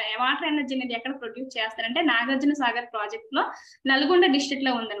వాటర్ ఎనర్జీ అనేది ఎక్కడ ప్రొడ్యూస్ చేస్తారంటే నాగార్జున సాగర్ ప్రాజెక్ట్ లో నల్గొండ డిస్ట్రిక్ట్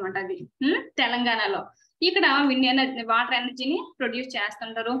లో ఉందన్నమాట. అది తెలంగాణలో. ఇక్కడ విండ్ ఎనర్జీ వాటర్ ఎనర్జీని ప్రొడ్యూస్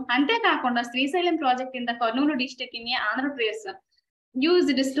చేస్తుంటారు. అంతేకాకుండా Srisailam project in the Kurnool district in Andhra Pradesh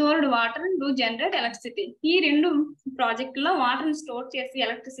used stored water to generate electricity. ఈ రెండు ప్రాజెక్టులో వాటర్ స్టోర్ చేసి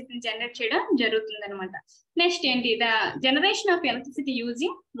ఎలక్ట్రిసిటీని జనరేట్ చేయడం జరుగుతుంది అనమాట. నెక్స్ట్ ఏంటి? The generation of electricity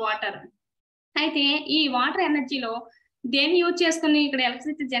using water. అయితే ఈ వాటర్ ఎనర్జీలో దేన్ని యూజ్ చేసుకుని ఇక్కడ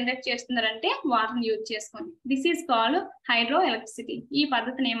ఎలక్ట్రిసిటీ జనరేట్ చేస్తున్నారంటే వాటర్ యూజ్ చేసుకొని. This is called hydro electricity. ఈ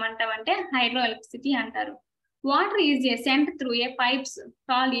పద్ధతిని ఏమంటామంటే హైడ్రో ఎలక్ట్రిసిటీ అంటారు. Water is a sent through a pipes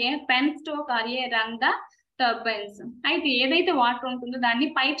call a pen stroke are A run the turbines. అయితే ఏదైతే వాటర్ ఉంటుందో దాన్ని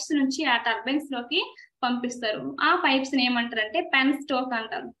పైప్స్ నుంచి ఆ టర్బైన్స్ లోకి పంపిస్తారు. ఆ పైప్స్ ని ఏమంటారంటే పెన్ స్టోక్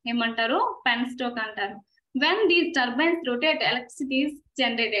అంటారు. ఏమంటారు? పెన్ స్టోక్ అంటారు. When these turbines rotate electricity is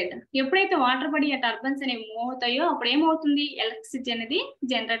generated. ఎప్పుడైతే వాటర్ పడి ఆ టర్బైన్స్ అనేవి మూవ్ అవుతాయో అప్పుడు ఏమవుతుంది? ఎలక్ట్రిసిటీ అనేది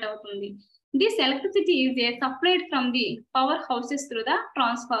జనరేట్ అవుతుంది. This electricity is a supplied from the power houses through the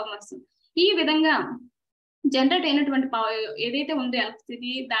transformers. ఈ విధంగా జనరేట్ అయినటువంటి ఏదైతే ఉందో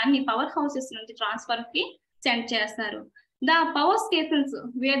ఎలక్ట్రిసిటీ దాన్ని పవర్ హౌసెస్ నుంచి ట్రాన్స్ఫర్ కి సెండ్ చేస్తారు. The power stations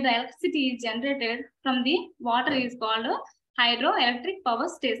wear the electricity is generated from the water is called hydro electric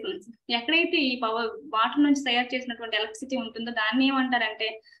power stations. ఎక్కడైతే ఈ వాటర్ నుంచి తయారు చేసినటువంటి ఎలక్ట్రిసిటీ ఉంటుందో దాన్ని ఏమంటారంటే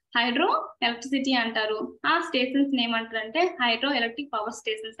హైడ్రో ఎలక్ట్రిసిటీ అంటారు. ఆ స్టేషన్స్ ఏమంటారంటే హైడ్రో ఎలక్ట్రిక్ పవర్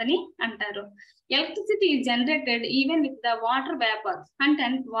స్టేషన్స్ అని అంటారు. Electricity is generated even with the water vapour. అంటే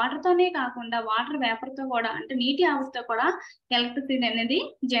వాటర్ తోనే కాకుండా వాటర్ వేపర్ తో కూడా, అంటే నీటి ఆవిరితో కూడా ఎలక్ట్రిసిటీ అనేది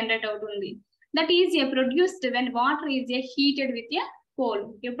జనరేట్ అవుతుంది. That is a produced when water is a heated with a coal.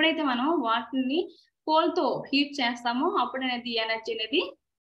 ఎప్పుడైతే మనం వాటర్ ని కోల్ తో హీట్ చేస్తామో అప్పుడు అనేది ఎనర్జీ అనేది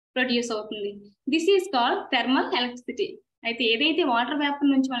ప్రొడ్యూస్ అవుతుంది. This is called thermal electricity. అయితే ఏదైతే వాటర్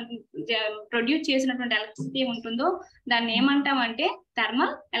వేపర్ నుంచి మనం ప్రొడ్యూస్ చేసినటువంటి ఎలక్ట్రిసిటీ ఉంటుందో దాన్ని ఏమంటామంటే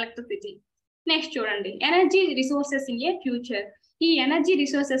థర్మల్ ఎలక్ట్రిసిటీ. నెక్స్ట్ చూడండి, energy resources in a future. ఈ ఎనర్జీ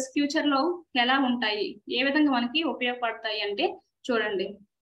రిసోర్సెస్ ఫ్యూచర్ లో ఎలా ఉంటాయి, ఏ విధంగా మనకి ఉపయోగపడతాయి అంటే చూడండి,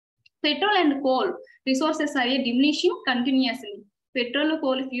 petrol and coal resources are diminishing continuously. Petrol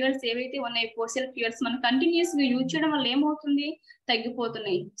coal fuels ఏవైతే ఉన్నాయి ఫోసిల్ ఫ్యూయల్స్ మనం కంటిన్యూస్ గా యూజ్ చేయడం వల్ల ఏమవుతుంది?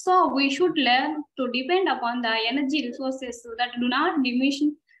 తగ్గిపోతున్నాయి. So we should learn to depend upon the energy resources that do not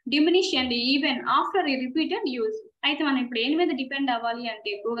diminish and even after repeated use. అయితే మనం ఇప్పుడు ఏది మీద డిపెండ్ అవ్వాలి అంటే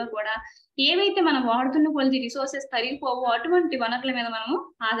ఎక్కువగా కూడా ఏవైతే మనం వాడుతున్న కొద్ది రిసోర్సెస్ తరిగిపోవో అటువంటి వనరుల మీద మనము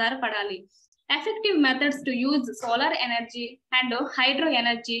ఆధారపడాలి. Effective methods to use solar energy and hydro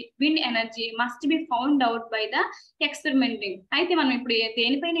energy, wind energy must be found out by the experimenting. అయితే మనం ఇప్పుడు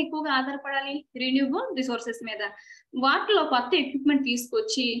దేనిపైన ఎక్కువగా ఆధారపడాలి? రిన్యూబుల్ రిసోర్సెస్ మీద. వాటిలో కొత్త ఎక్విప్మెంట్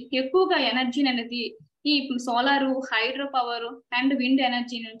తీసుకొచ్చి ఎక్కువగా ఎనర్జీ అనేది ఈ solar, hydro power and wind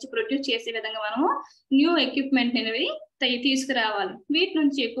energy నుంచి ప్రొడ్యూస్ చేసే విధంగా మనము న్యూ ఎక్విప్మెంట్ అనేవి తీసుకురావాలి. వీటి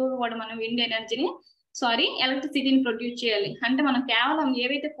నుంచి ఎక్కువగా కూడా మనం విండ్ ఎనర్జీని ఎలక్ట్రిసిటీని ప్రొడ్యూస్ చేయాలి. అంటే మనం కేవలం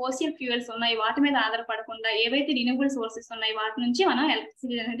ఏవైతే ఫోసిల్ ఫ్యూయల్స్ ఉన్నాయో వాటి మీద ఆధారపడకుండా ఏవైతే రిన్యూబుల్ సోర్సెస్ ఉన్నాయో వాటి నుంచి మనం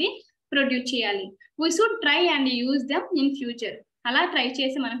ఎలక్ట్రిసిటీ అనేది ప్రొడ్యూస్ చేయాలి. We should try and use them in future. అలా ట్రై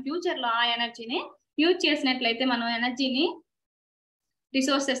చేసి మనం ఫ్యూచర్ లో ఆ ఎనర్జీని యూజ్ చేసినట్లయితే మనం ఎనర్జీని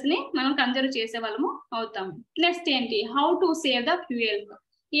రిసోర్సెస్ ని మనం కన్జర్వ్ చేసే వాళ్ళము అవుతాము. నెక్స్ట్ ఏంటి, how to save the fuel.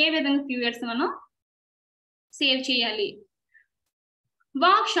 ఏ విధంగా ఫ్యూయల్స్ మనం సేవ్ చేయాలి.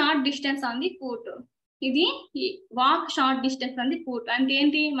 Walk short distance on the foot. ఇది walk short distance on the foot అంటే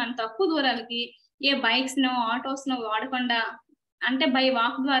ఏంటి, మన తక్కువ దూరాలకి ఏ బైక్స్ నో ఆటోస్ నో వాడకుండా అంటే బై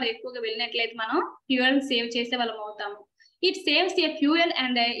వాక్ ద్వారా ఎక్కువగా వెళ్ళినట్లయితే మనం ఫ్యూయల్ సేవ్ చేసే వాళ్ళం అవుతాము. It saves A fuel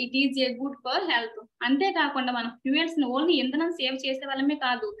and it is a good for health. అంతేకాకుండా మనం ఫ్యూయల్స్ ని ఓన్లీ ఇంధనం సేవ్ చేసే వాళ్ళమే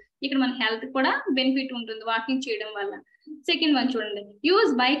కాదు, ఇక్కడ మన హెల్త్ కూడా బెనిఫిట్ ఉంటుంది వాకింగ్ చేయడం వల్ల. సెకండ్ వన్ చూడండి,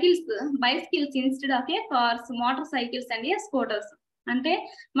 use bicycles instead of A cars, motor cycles and A scooters. అంటే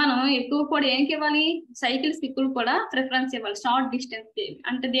మనం ఎక్కువ కూడా ఏంకి ఇవ్వాలి, సైకిల్స్ ఎక్కువ కూడా ప్రిఫరెన్స్ ఇవ్వాలి షార్ట్ డిస్టెన్స్ కి.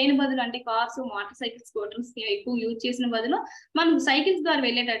 అంటే దేని బదులు అంటే కార్స్, మోటార్ సైకిల్స్, స్కూటర్స్ ఎక్కువ యూజ్ చేసిన బదులు మనం సైకిల్స్ ద్వారా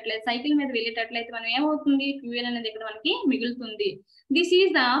వెళ్ళేటట్లయితే, సైకిల్ మీద వెళ్ళేటట్లయితే మనం ఏమవుతుంది, ఫ్యూయల్ అనేది ఇక్కడ మనకి మిగులుతుంది. This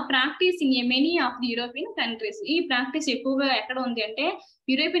is the practice in many of the European countries. ఈ ప్రాక్టీస్ ఎక్కువగా ఎక్కడ ఉంది అంటే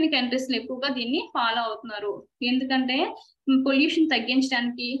యూరోపియన్ కంట్రీస్ లో ఎక్కువగా దీన్ని ఫాలో అవుతున్నారు. ఎందుకంటే పొల్యూషన్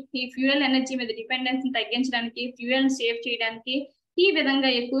తగ్గించడానికి, ఈ ఫ్యూయల్ ఎనర్జీ మీద డిపెండెన్స్ తగ్గించడానికి, ఫ్యూయల్ సేవ్ చేయడానికి ఈ విధంగా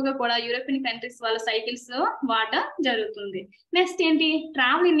ఎక్కువగా కూడా యూరోపియన్ కంట్రీస్ వాళ్ళ సైకిల్స్ వాడటం జరుగుతుంది. నెక్స్ట్ ఏంటి,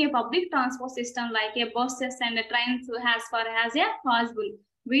 travel in a public transport system like A buses and trains as far as a possible.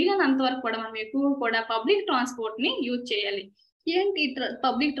 వీలైనంత వరకు కూడా మనం ఎక్కువ కూడా పబ్లిక్ ట్రాన్స్పోర్ట్ ని యూజ్ చేయాలి. ఏంటి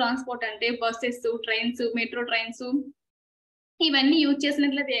పబ్లిక్ ట్రాన్స్పోర్ట్ అంటే బస్సెస్, ట్రైన్స్, మెట్రో ట్రైన్స్ ఇవన్నీ యూజ్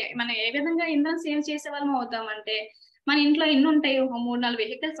చేసినట్లయితే మనం ఏ విధంగా ఇంధనం సేవ్ చేసే వాళ్ళం అవుతామంటే, మన ఇంట్లో ఎన్ని ఉంటాయి, ఒక 3-4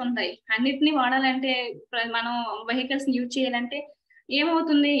 వెహికల్స్ ఉంటాయి. అన్నిటిని వాడాలంటే మనం వెహికల్స్ యూజ్ చేయాలంటే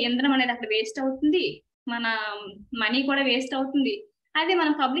ఏమవుతుంది, ఇంధనం అనేది అక్కడ వేస్ట్ అవుతుంది, మన మనీ కూడా వేస్ట్ అవుతుంది. అదే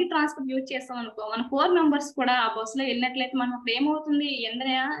మనం పబ్లిక్ ట్రాన్స్పోర్ట్ యూజ్ చేస్తాం అనుకో, మన 4 మెంబర్స్ కూడా ఆ బస్సులో వెళ్ళినట్లయితే మనం అప్పుడు ఏమవుతుంది,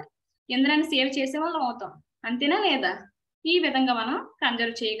 ఇంధనాన్ని సేవ్ చేసే వాళ్ళం అవుతాం. అంతేనా లేదా? ఈ విధంగా మనం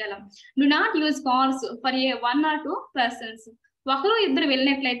కన్జర్వ్ చేయగలం. Do not use cars for a 1 or 2 persons. ఒకరు ఇద్దరు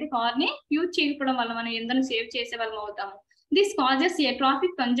వెళ్ళినట్లయితే కార్ ని యూజ్ చేయకపోవడం వల్ల మనం ఇంధనం సేవ్ చేసే వాళ్ళం అవుతాము. This causes A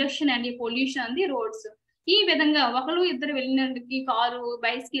traffic congestion and A pollution on the roads. ఈ విధంగా ఒకరు ఇద్దరు వెళ్ళినందుకు car,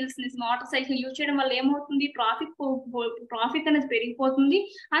 bicycles, motor cycle use చేయడం వల్ల ఏమవుతుంది, ట్రాఫిక్ అనేది పెరిగిపోతుంది.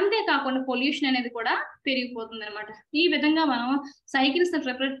 అంతేకాకుండా పొల్యూషన్ అనేది కూడా పెరిగిపోతుంది అనమాట. ఈ విధంగా మనం సైకిల్స్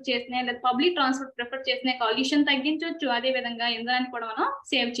ప్రిఫర్ చేసిన లేదా పబ్లిక్ ట్రాన్స్పోర్ట్ ప్రిఫర్ చేసిన పొల్యూషన్ తగ్గించవచ్చు, అదే విధంగా ఇంధనాన్ని కూడా మనం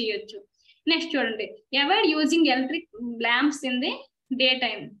సేవ్ చేయొచ్చు. నెక్స్ట్ చూడండి, avoid using electric lamps in the day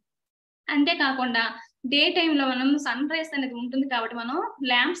time. అంతేకాకుండా డే టైమ్ లో మనం సన్ రైస్ అనేది ఉంటుంది కాబట్టి మనం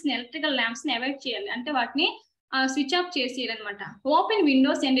ఎలక్ట్రికల్ ల్యాంప్స్ ని అవాయిడ్ చేయాలి. అంటే వాటిని switch off చేసేయాలన్నమాట. Open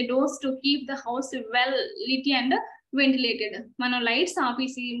Windows and doors to keep the house well lit and ventilated. మనం లైట్స్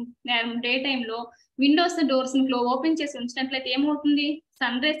ఆపేసి డే టైమ్ లో విండోస్ డోర్స్ ఓపెన్ చేసి ఉంచినట్లయితే ఏమవుతుంది,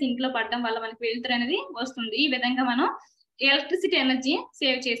 సన్ రైస్ ఇంట్లో పడడం వల్ల మనకి వెలుతురు అనేది వస్తుంది. ఈ విధంగా మనం ఎలక్ట్రిసిటీ ఎనర్జీ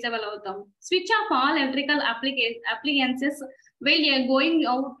సేవ్ చేసే వాళ్ళు అవుతాం. Switch off all electrical appliances while you are going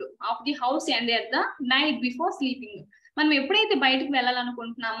out of the house and at the night before sleeping. మనం ఎప్పుడైతే బయటకు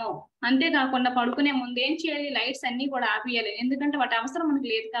వెళ్ళాలనుకుంటున్నామో అంతేకాకుండా పడుకునే ముందు ఏం చేయాలి, లైట్స్ అన్ని కూడా ఆపియాలి. ఎందుకంటే వాటి అవసరం మనకు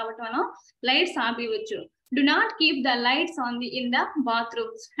లేదు కాబట్టి మనం lights ఆపివచ్చు. Do not keep the lights on the in the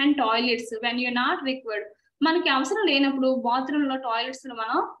bathrooms and toilets when you not required. మనకి అవసరం లేనప్పుడు బాత్రూమ్ లో, టాయిలెట్స్ లో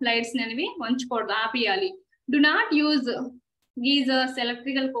మనం లైట్స్ అనేవి ఉంచకూడదు, ఆపియాలి. Do not use geysers,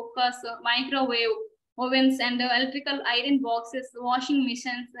 electrical cookers, microwave ovens and electrical iron boxes, washing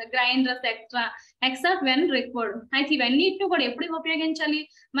machines, grinders, except when required. అయితే ఇవన్నిటిని కూడా ఎప్పుడు ఉపయోగించాలి,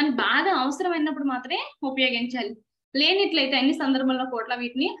 మనకి బాగా అవసరమైనప్పుడు మాత్రమే ఉపయోగించాలి. లేనిట్లయితే అన్ని సందర్భాల్లో కూడా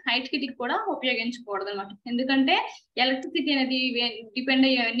వీటిని హైట్ కిటికి కూడా ఉపయోగించకూడదు అనమాట. ఎందుకంటే ఎలక్ట్రిసిటీ అనేది డిపెండ్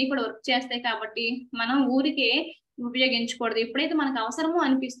అయ్యి అన్ని కూడా వర్క్ చేస్తాయి కాబట్టి మనం ఊరికే ఉపయోగించకూడదు. ఎప్పుడైతే మనకు అవసరమో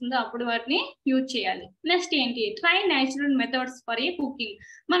అనిపిస్తుందో అప్పుడు వాటిని యూజ్ చేయాలి. నెక్స్ట్ ఏంటి, try natural methods for a cooking.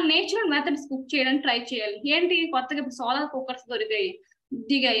 మన నేచురల్ మెథడ్స్ కుక్ చేయడానికి ట్రై చేయాలి. ఏంటి, కొత్తగా సోలార్ కుక్కర్స్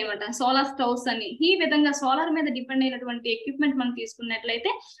దిగాయి అన్నమాట, సోలార్ స్టవ్స్ అని. ఈ విధంగా సోలార్ మీద డిపెండ్ అయినటువంటి ఎక్విప్మెంట్ మనం తీసుకున్నట్లయితే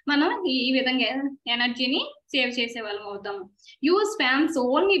మనం ఈ విధంగా ఎనర్జీని సేవ్ చేసే వాళ్ళం అవుతాము. Use fans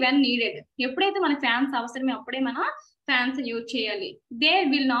only when needed. ఎప్పుడైతే మన ఫ్యాన్స్ అవసరమే అప్పుడే మనం ఫ్యాన్స్ యూజ్ చేయాలి. There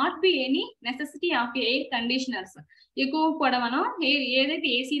will not be any necessity of air conditioners. ఎక్కువ కూడా మనం ఏదైతే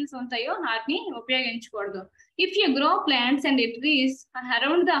ఏసీలు ఉంటాయో వాటిని ఉపయోగించకూడదు. If you grow plants and trees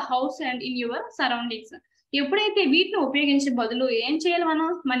around the house and in your surroundings. ఎప్పుడైతే వీటిని ఉపయోగించే బదులు ఏం చేయాలి, మనం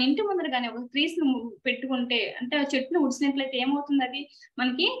మన ఇంటి ముందర కానీ ఒక ట్రీస్ పెట్టుకుంటే, అంటే ఆ చెట్టును ఉడిచినట్లయితే ఏమవుతుంది, అది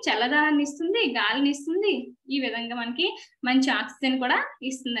మనకి చల్లదనాన్ని ఇస్తుంది, గాలిని ఇస్తుంది. ఈ విధంగా మనకి మంచి ఆక్సిజన్ కూడా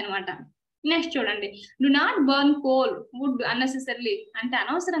ఇస్తుంది అనమాట. నెక్స్ట్ చూడండి, do not burn coal would unnecessarily, అంటే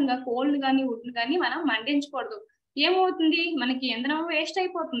అనవసరంగా కోల్ కానీ వుడ్ కానీ మనం మండించకూడదు. ఏమవుతుంది, మనకి ఇంధనం వేస్ట్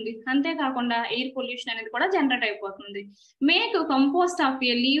అయిపోతుంది, అంతేకాకుండా ఎయిర్ పొల్యూషన్ అనేది కూడా జనరేట్ అయిపోతుంది. Make compost of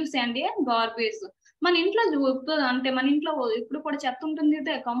A leaves and A garbage, మన ఇంట్లో అంటే మన ఇంట్లో ఇప్పుడు కూడా చెత్త ఉంటుంది,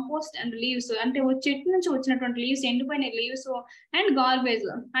 కంపోస్ట్ అండ్ లీవ్స్ అంటే చెట్టు నుంచి వచ్చినటువంటి లీవ్స్, ఎండిపోయిన లీవ్స్ అండ్ గార్బేజ్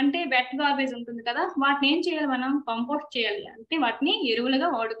అంటే వెట్ గార్బేజ్ ఉంటుంది కదా, వాటిని ఏం చేయాలి, మనం కంపోస్ట్ చేయాలి, అంటే వాటిని ఎరువులుగా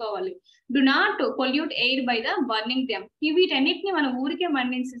వాడుకోవాలి. Do not pollute air by the burning them, వీటన్నిటిని మనం ఊరికే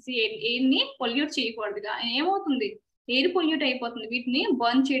మండించేసి ఎయిర్ ని పొల్యూట్ చేయకూడదుగా, ఏమవుతుంది, ఎయిర్ పొల్యూట్ అయిపోతుంది వీటిని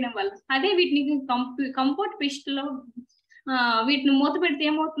బర్న్ చేయడం వల్ల. అదే వీటిని కంపోస్ట్ పిస్ట్ లో వీటిని మూత పెడితే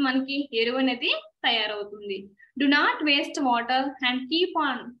ఏమవుతుంది, మనకి ఎరువు అనేది తయారవుతుంది. Do not waste water and keep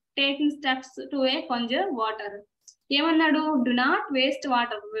on taking steps to A conserve water, ఏమన్నాడు, do not waste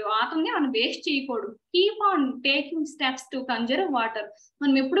water, water ని మనం వేస్ట్ చేయకూడదు. Keep on taking steps to conserve water,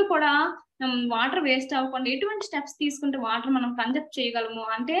 మనం ఎప్పుడు కూడా వాటర్ వేస్ట్ అవ్వకుండా ఎటువంటి స్టెప్స్ తీసుకుంటే వాటర్ మనం కన్జర్వ్ చేయగలము,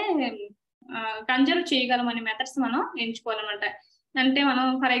 అంటే కన్జర్వ్ చేయగలం అనే మెథడ్స్ మనం ఎంచుకోవాలన్నమాట. అంటే మనం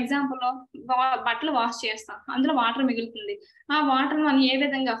ఫర్ ఎగ్జాంపుల్ బట్టలు వాష్ చేస్తాం, అందులో వాటర్ మిగులుతుంది, ఆ వాటర్ మనం ఏ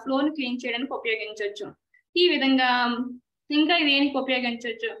విధంగా ఫ్లోర్ ని క్లీన్ చేయడానికి ఉపయోగించవచ్చు, ఈ విధంగా ఇంకా దేనికి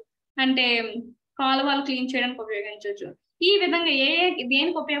ఉపయోగించవచ్చు అంటే కాలువలు క్లీన్ చేయడానికి ఉపయోగించవచ్చు. ఈ విధంగా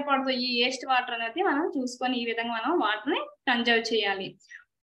దేనికి ఉపయోగపడుతుందో ఈ వేస్ట్ వాటర్ అనేది మనం చూసుకొని ఈ విధంగా మనం వాటర్ ని కన్జర్వ్ చేయాలి.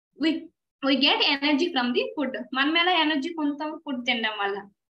 we get energy from the food, మనం ఎలా ఎనర్జీ పొందుతాం, ఫుడ్ తినడం వల్ల.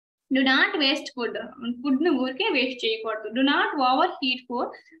 Do not waste food, food ని ఊరికే వేస్ట్ చేయకూడదు. Do not over heat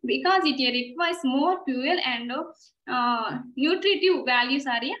food because it requires more fuel and nutritive values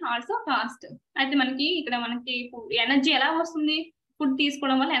are also cost. అయితే మనకి ఇక్కడ మనకి ఎనర్జీ ఎలా వస్తుంది, ఫుడ్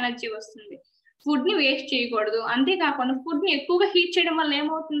తీసుకోవడం వల్ల ఎనర్జీ వస్తుంది. ఫుడ్ ని వేస్ట్ చేయకూడదు, అంతేకాకుండా ఫుడ్ ని ఎక్కువగా హీట్ చేయడం వల్ల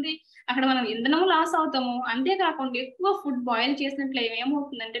ఏమవుతుంది, అక్కడ మనం ఇంధనం లాస్ అవుతాము, అంతేకాకుండా ఎక్కువ ఫుడ్ బాయిల్ చేసినట్లు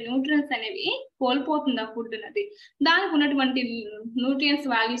ఏమవుతుందంటే న్యూట్రియన్స్ అనేవి కోల్పోతుంది, ఆ ఫుడ్ అనేది దానికి ఉన్నటువంటి న్యూట్రియన్స్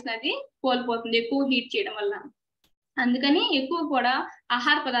వాల్యూస్ అనేది కోల్పోతుంది ఎక్కువ హీట్ చేయడం వల్ల. అందుకని ఎక్కువ కూడా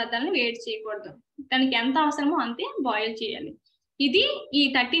ఆహార పదార్థాలను వేడి చేయకూడదు, దానికి ఎంత అవసరమో అంతే బాయిల్ చేయాలి. ఇది ఈ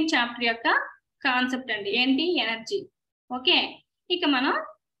 13th చాప్టర్ యొక్క కాన్సెప్ట్ అండి, ఏంటి, ఎనర్జీ. ఓకే, ఇక మనం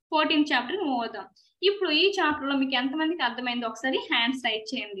 14th చాప్టర్ మూవ్ అవుతాం. ఇప్పుడు ఈ చాప్టర్ లో మీకు ఎంతమందికి అర్థమైంది ఒకసారి హ్యాండ్స్ రైట్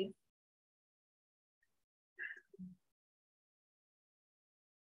చేయండి.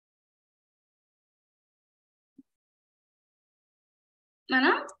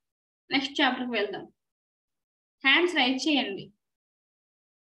 మనం నెక్స్ట్ చాప్టర్కి వెళ్దాం. హ్యాండ్స్ రైట్ చేయండి,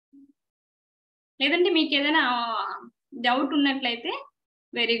 లేదంటే మీకు ఏదైనా డౌట్ ఉన్నట్లయితే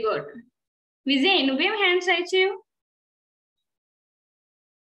వెరీ గుడ్. విజయ్, నువ్వేం హ్యాండ్స్ రైట్ చేయవు,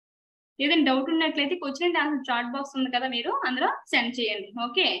 ఏదైనా డౌట్ ఉన్నట్లయితే question and answer chat box ఉంది కదా, మీరు అందులో సెండ్ చేయండి.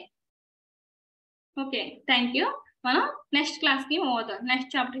 Okay okay, thank you. మనం నెక్స్ట్ క్లాస్ కి మూవ్ అవుతాం,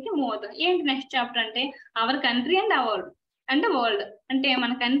 నెక్స్ట్ చాప్టర్ కి మూవ్ అవుతాం. ఏంటి నెక్స్ట్ చాప్టర్ అంటే అవర్ కంట్రీ అండ్ అవర్ అంటే వరల్డ్, అంటే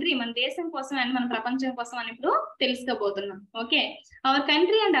మన కంట్రీ, మన దేశం కోసం అండ్ మన ప్రపంచం కోసం అని ఇప్పుడు తెలుసుకోబోతున్నాం. Okay, our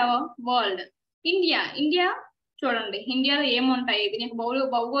country and our world. India చూడండి, ఇండియాలో ఏముంటాయి, దీనికి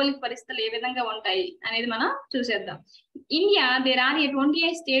భౌగోళిక పరిస్థితులు ఏ విధంగా ఉంటాయి అనేది మనం చూసేద్దాం. India, there are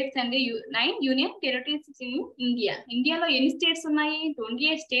 28 states and 9 union territories in India. ఇండియాలో ఎన్ని స్టేట్స్ ఉన్నాయి,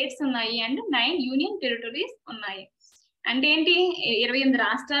 28 స్టేట్స్ ఉన్నాయి అండ్ 9 యూనియన్ టెరిటరీస్ ఉన్నాయి. అంటే ఏంటి, 28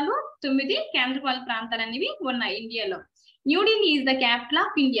 రాష్ట్రాలు, 9 కేంద్రపాలిత ప్రాంతాలు అనేవి ఉన్నాయి ఇండియాలో. New Delhi is the capital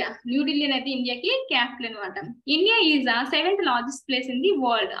of India, New Delhi అనేది ఇండియాకి క్యాపిటల్ అనమాట. India is the 7th largest place in the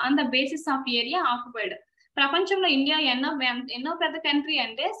world on the basis of area occupied. ప్రపంచంలో ఇండియా ఎన్నో పెద్ద కంట్రీ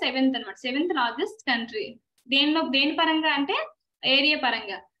అంటే 7th అనమాట, 7th లార్జెస్ట్ కంట్రీ. దేని పరంగా అంటే ఏరియా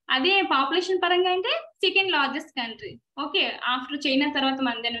పరంగా, అదే పాపులేషన్ పరంగా అంటే 2nd largest country. Okay, after China తర్వాత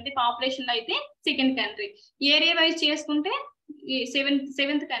మనది అనేది పాపులేషన్ లో అయితే 2nd కంట్రీ, ఏరియా వైజ్ చేసుకుంటే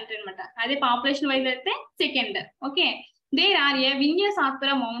 7th కంట్రీ అనమాట, అదే పాపులేషన్ వైజ్ అయితే 2nd. Okay, there are A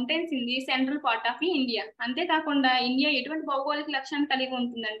వింధ్య-సాత్పురా mountains in the central part of India. అంతేకాకుండా ఇండియా ఎటువంటి భౌగోళిక లక్షణాన్ని కలిగి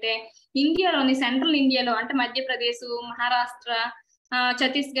ఉంటుందంటే ఇండియాలోని సెంట్రల్ ఇండియాలో అంటే మధ్యప్రదేశ్, మహారాష్ట్ర,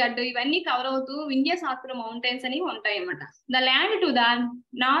 ఛత్తీస్గఢ్ ఇవన్నీ కవర్ అవుతూ వింధ్య-సాత్పురా మౌంటైన్స్ అని ఉంటాయి అన్నమాట. The land to the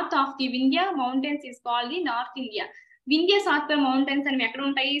north of the Vindhya mountains is called the north India. వింధ్య-సాత్పురా mountains అనేవి ఎక్కడ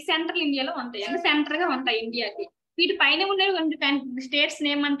ఉంటాయి, సెంట్రల్ ఇండియాలో ఉంటాయి, అంటే సెంటర్ గా ఉంటాయి ఇండియాకి. వీటి పైన ఉండే స్టేట్స్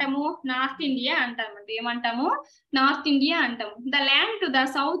ఏమంటాము, నార్త్ ఇండియా అంటాము. ఏమంటాము, నార్త్ ఇండియా అంటాము. The land to the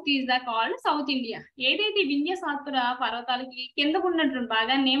south is the called south India. ఏదైతే వింధ్య-సాత్పురా పర్వతాలకి కిందకు ఉన్నటువంటి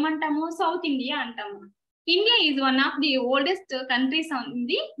భాగాన్ని ఏమంటాము, సౌత్ ఇండియా అంటాము. India is one of the oldest countries in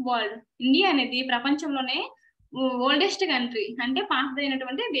the world. India అనేది ప్రపంచంలోనే ఓల్డెస్ట్ కంట్రీ, అంటే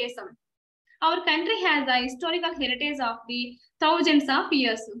పాతదైనటువంటి దేశం. Our country has the historical heritage of the thousands of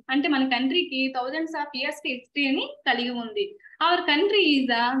years. అంటే మన కంట్రీకి థౌజండ్స్ ఆఫ్ ఇయర్స్ హిస్టరీని కలిగి ఉంది. Our country is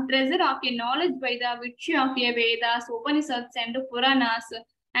the treasure of a knowledge by the which of a Vedas, Upanishads and Puranas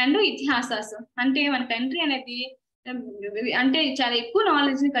and ఇతిహాసాస్. అంటే మన country అనేది అంటే చాలా ఎక్కువ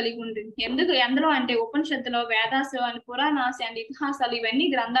నాలెడ్జ్ ని కలిగి ఉంటుంది. ఎందులో అంటే ఉపనిషత్తులో, వేదాస్ అండ్ పురాణాస్ అండ్ ఇతిహాసాలు, ఇవన్నీ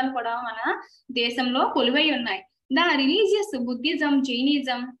గ్రంథాలు కూడా మన దేశంలో కొలువై ఉన్నాయి. The religious Buddhism,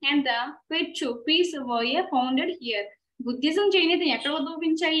 Jainism and the పెచ్చు piece were founded here. Buddhism, Jainism ఎక్కడ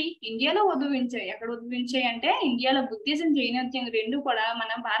ఉద్భవించాయి? ఇండియాలో ఉద్భవించాయి. ఎక్కడ ఉద్భవించాయి అంటే ఇండియాలో బుద్ధిజం, జైనిజం రెండు కూడా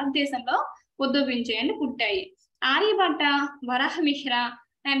మన భారతదేశంలో ఉద్భవించాయి అని పుట్టాయి. Aryabhata, వరాహమిహిర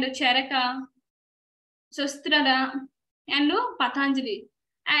and Charaka, సుస్త్రద and Patanjali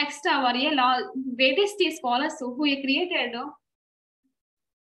extra were a Vedist scholars who created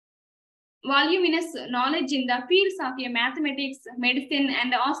voluminous knowledge in the fields of mathematics, medicine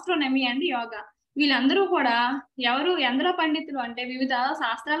and astronomy and yoga. వీళ్ళందరూ కూడా ఎవరు ఎందరో పండితులు అంటే వివిధ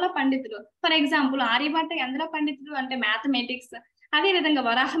శాస్త్రాల పండితులు. ఫర్ ఎగ్జాంపుల్ ఆర్యభట్ట ఎందరో పండితులు అంటే మ్యాథమెటిక్స్. అదే విధంగా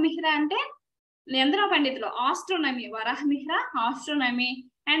వరాహమిహిర అంటే ఎందరో పండితులు ఆస్ట్రోనమీ, వరాహమిహిర ఆస్ట్రోనమీ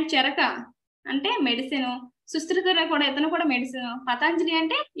అండ్ చరక అంటే మెడిసిన్, సుశ్రుత కూడా ఇతను కూడా మెడిసిన్, పతంజలి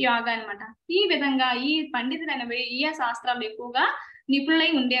అంటే యోగా అన్నమాట. ఈ విధంగా ఈ పండితులు అనేవి ఈ శాస్త్రాలు ఎక్కువగా నిపుణులై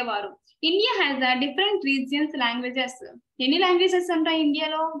ఉండేవారు. India has the different regions languages. ఎన్ని లాంగ్వేజెస్ ఉంటాయి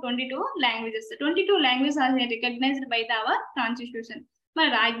ఇండియాలో? 22 languages. 22 languages are recognised by our constitution. మన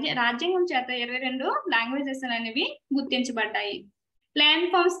రాజ్యాంగం చేత 22 లాంగ్వేజెస్ అనేవి గుర్తించబడ్డాయి.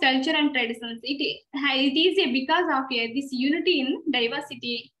 Landforms, culture and traditions. It is because of this unity in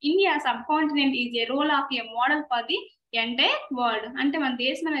diversity. India subcontinent is a role of a model for the entire world. అంటే మన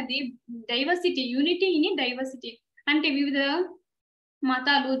దేశం అనేది diversity, unity in diversity అంటే వివిధ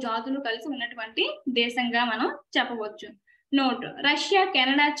మతాలు, జాతులు కలిసి ఉన్నటువంటి దేశంగా మనం చెప్పవచ్చు. Note: Russia,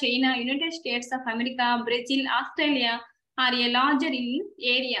 Canada, China, United states of America, Brazil, Australia are A larger in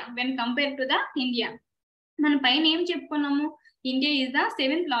area when compare to the India. మన పైన ఏం చెప్పుకున్నాము? India is the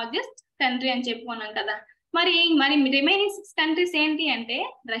 7th largest country అని చెప్పుకున్నాం కదా. మరి రిమైనింగ్ 6 కంట్రీస్ ఏంటి అంటే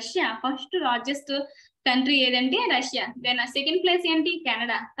రష్యా ఫస్ట్ లార్జెస్ట్ కంట్రీ ఏదంటే రష్యా, దెన్ సెకండ్ ప్లేస్ ఏంటి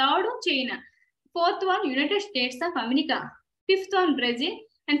Canada, third China, 4th one United states of America, 5th one Brazil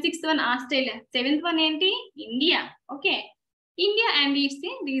and 6th one Australia, 7th one ఏంటి India. Okay, India and it's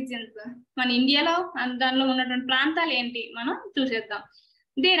regions. మన ఇండియాలో దానిలో ఉన్నటువంటి ప్రాంతాలు ఏంటి మనం చూసేద్దాం.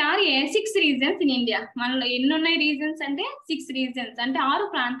 There are 6 reasons in India. మనలో ఎన్ని ఉన్నాయి రీజన్స్ అంటే 6 రీజన్స్ అంటే 6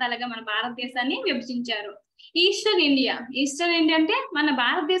 ప్రాంతాలుగా మన భారతదేశాన్ని విభజించారు. Eastern India. ఈస్టర్న్ ఇండియా అంటే మన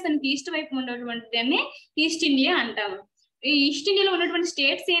భారతదేశానికి ఈస్ట్ వైపు ఉన్నటువంటి దాన్ని ఈస్ట్ ఇండియా అంటాము. ఈ ఈస్ట్ ఇండియాలో ఉన్నటువంటి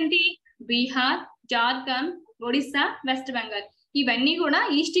స్టేట్స్ ఏంటి? బీహార్, జార్ఖండ్, ఒడిస్సా, వెస్ట్ బెంగాల్. ఇవన్నీ కూడా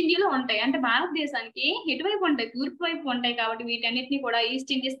ఈస్ట్ ఇండియాలో ఉంటాయి. అంటే భారతదేశానికి ఎటువైపు ఉంటాయి? తూర్పు వైపు ఉంటాయి. కాబట్టి వీటన్నిటిని కూడా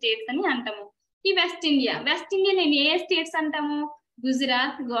ఈస్ట్ ఇండియా స్టేట్స్ అని అంటాము. ఈ వెస్ట్ ఇండియా. వెస్ట్ ఇండియా నేను ఏ స్టేట్స్ అంటాము?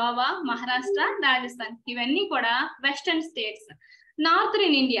 గుజరాత్, గోవా, మహారాష్ట్ర, రాజస్థాన్. ఇవన్నీ కూడా western states.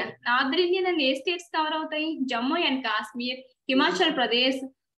 Northern India. Northern India ఏ స్టేట్స్ కవర్ అవుతాయి? Jammu and Kashmir, Himachal Pradesh,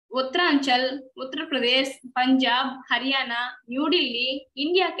 Uttaranchal, Uttar Pradesh, Punjab, Haryana, New Delhi,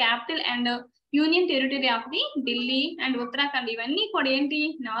 India capital and union territory of the Delhi and Uttarakhand. ఇవన్నీ కూడా ఏంటి?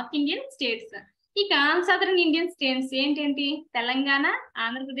 North Indian states. ఇక సదరన్ ఇండియన్ స్టేట్స్ ఏంటేంటి? తెలంగాణ,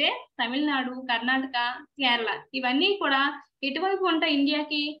 ఆంధ్రప్రదేశ్, తమిళనాడు, కర్ణాటక, కేరళ. ఇవన్నీ కూడా ఎటువైపు ఉంటాయి?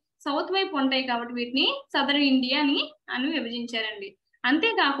 ఇండియాకి సౌత్ వైపు ఉంటాయి. కాబట్టి వీటిని సదరన్ ఇండియా అని విభజించారండి.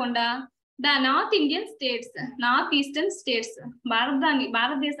 అంతేకాకుండా the north Indian states, north eastern states.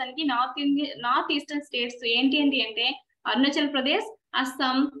 భారతదేశానికి నార్త్ ఈస్టర్న్ స్టేట్స్ ఏంటి అంటే అరుణాచల్ ప్రదేశ్,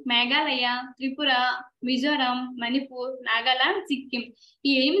 అస్సాం, మేఘాలయ, త్రిపుర, మిజోరాం, మణిపూర్, నాగాలాండ్, సిక్కిం.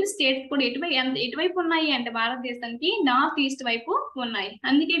 ఈ 8 స్టేట్స్ కూడా ఎటువైపు ఉన్నాయి అంటే భారతదేశానికి నార్త్ ఈస్ట్ వైపు ఉన్నాయి.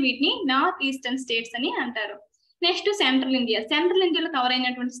 అందుకే వీటిని నార్త్ ఈస్టర్న్ స్టేట్స్ అని అంటారు. Next central India. సెంట్రల్ ఇండియాలో కవర్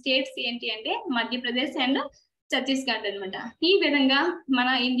అయినటువంటి స్టేట్స్ ఏంటి అంటే మధ్యప్రదేశ్ అండ్ ఛత్తీస్గఢ్ అనమాట. ఈ విధంగా మన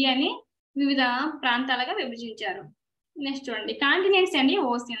ఇండియాని వివిధ ప్రాంతాలుగా విభజించారు. నెక్స్ట్ చూడండి, కాంటినెంట్స్ అండ్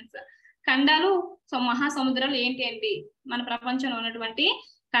ఓషన్స్. ఖండాలు, మహాసముద్రాలు ఏంటి? మన ప్రపంచంలో ఉన్నటువంటి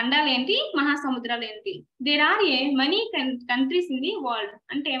ఖండాలు ఏంటి? మహాసముద్రాలు ఏంటి? There are money countries in the world.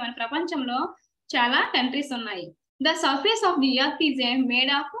 అంటే మన ప్రపంచంలో చాలా కంట్రీస్ ఉన్నాయి. The surface of the earth is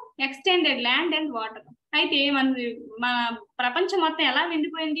made of extended land and water. అయితే మన ప్రపంచం మొత్తం ఎలా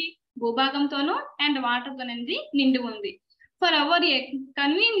నిండిపోయింది? భూభాగంతోనూ అండ్ వాటర్ తో నిండి ఉంది. For hour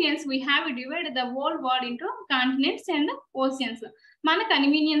convenience we have divided the whole world into continents and oceans. మన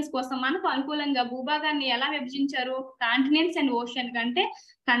కన్వీనియన్స్ కోసం, మనకు అనుకూలంగా భూభాగాన్ని ఎలా విభజించారు? కాంటినెంట్స్ అండ్ ఓషన్ కంటే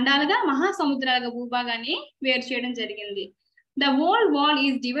ఖండాలుగా, మహాసముద్రాలుగా భూభాగాన్ని వేరు చేయడం జరిగింది. The whole world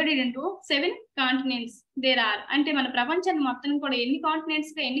is divided into 7 continents. There are అంటే మన ప్రపంచాన్ని మొత్తం కూడా ఎన్ని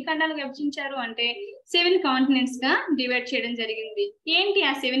కాంటినెంట్స్ గా ఎన్ని ఖండాలుగా విభజించారు అంటే 7 కాంటినెంట్స్ గా డివైడ్ చేయడం జరిగింది. ఏంటి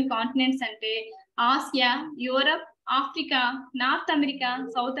ఆ 7 కాంటినెంట్స్ అంటే Asia, Europe, Africa, north America,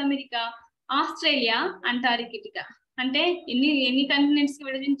 south America, Australia, Antarctica. అంటే ఎన్ని కాంటినెంట్స్ కి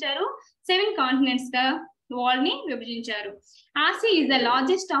విభజించారు? 7 కాంటినెంట్స్ గా వరల్డ్ ని విభజించారు. Asia is the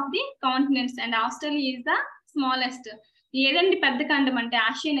largest of the continents and Australia is the smallest. ఏదండి పెద్ద ఖండం అంటే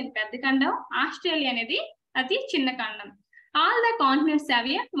ఆసియా అనేది పెద్ద ఖండం, ఆస్ట్రేలియా అనేది అతి చిన్న ఖండం. All the continents have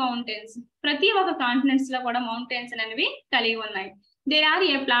a mountains. ప్రతి ఒక్క కాంటినెంట్స్ లో కూడా మౌంటైన్స్ అనేవి కలిగి ఉన్నాయి. There are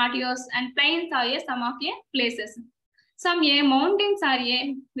A ప్లాటియోస్ and planes are A some of A places. Some A mountains are a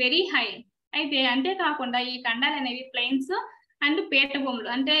very high. అయితే అంతేకాకుండా ఈ ఖండాలు అనేవి ప్లైన్స్ అండ్ పీఠభూములు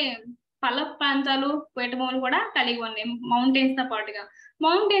అంటే పల్ల ప్రాంతాలు, పీఠభూములు కూడా కలిగి ఉన్నాయి మౌంటైన్స్ తో పాటుగా.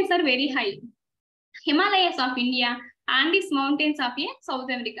 Mountains are very high. Himalayas of India, Andes mountains of A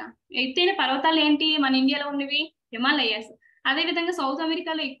south America. ఎత్తైన పర్వతాలు ఏంటి మన ఇండియాలో ఉన్నవి? హిమాలయస్. అదే విధంగా సౌత్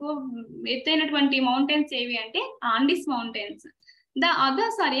అమెరికాలో ఎక్కువ ఎత్తైనటువంటి మౌంటైన్స్ ఏవి అంటే Andes mountains. The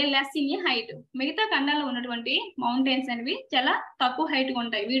others are A less in a height. మిగతా ఖండాల్లో ఉన్నటువంటి మౌంటైన్స్ అనేవి చాలా తక్కువ హైట్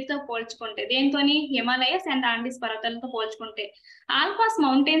ఉంటాయి వీటితో పోల్చుకుంటే. దేంతోని? హిమాలయస్ అండ్ ఆండీస్ పర్వతాలతో పోల్చుకుంటే. ఆల్పాస్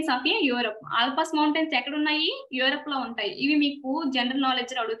mountains of A Europe. ఆల్పాస్ mountains ఎక్కడ ఉన్నాయి? యూరప్ లో ఉంటాయి. ఇవి మీకు జనరల్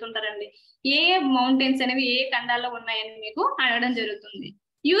నాలెడ్జ్ అడుగుతుంటారండి. ఏ మౌంటైన్స్ అనేవి ఏ ఖండాల్లో ఉన్నాయని మీకు అడగడం జరుగుతుంది.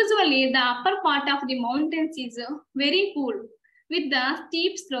 Usually the upper part of the mountains is very cool with the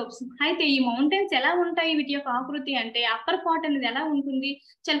steep slopes. అయితే ఈ మౌంటైన్స్ ఎలా ఉంటాయి? వీటి యొక్క ఆకృతి అంటే అప్పర్ పార్ట్ అనేది ఎలా ఉంటుంది?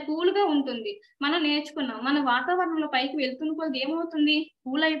 చాలా కూల్ గా ఉంటుంది. మనం నేర్చుకున్నాం మన వాతావరణంలో పైకి వెళ్తున్న కొద్ది ఏమవుతుంది?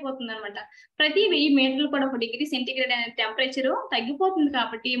 కూల్ అయిపోతుంది అనమాట. ప్రతి 1000 మీటర్లు కూడా 1 డిగ్రీ సెంటీగ్రేడ్ అనే టెంపరేచర్ తగ్గిపోతుంది.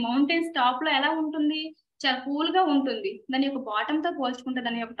 కాబట్టి మౌంటైన్స్ టాప్ లో ఎలా ఉంటుంది? చాలా కూల్ గా ఉంటుంది. దాని యొక్క బాటమ్ తో పోల్చుకుంటే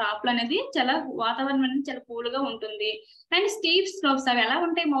దాని యొక్క టాప్ లో అనేది చాలా వాతావరణం అనేది చాలా కూల్ గా ఉంటుంది. అండ్ స్టీప్ స్లోప్స్ అవి ఎలా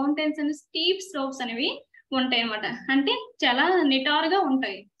ఉంటాయి? మౌంటైన్స్ అనేవి స్టీప్ స్లోప్స్ అనేవి ఉంటాయి అన్నమాట. అంటే చాలా నిటారుగా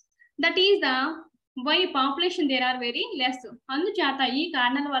ఉంటాయి. That is the why population there are very less. అందుచేత ఈ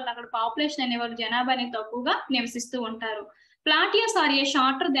కారణాల వల్ల అక్కడ పాపులేషన్ అనేవారు జనాభా అనేది తక్కువగా నివసిస్తూ ఉంటారు. ప్లాటియోస్ are A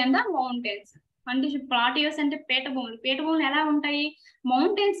shorter then the mountains. అంటే ప్లాటియోస్ అంటే పీఠభూములు. పీఠభూములు ఎలా ఉంటాయి?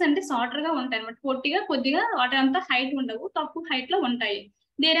 మౌంటైన్స్ అంటే షార్టర్ గా ఉంటాయి అన్నమాట. పొట్టిగా కొద్దిగా వాటి అంతా హైట్ ఉండవు, తక్కువ హైట్ లో ఉంటాయి.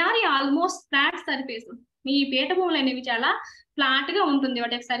 There are almost flat surface. ఈ పీఠభూములు అనేవి చాలా ఫ్లాట్ గా ఉంటుంది.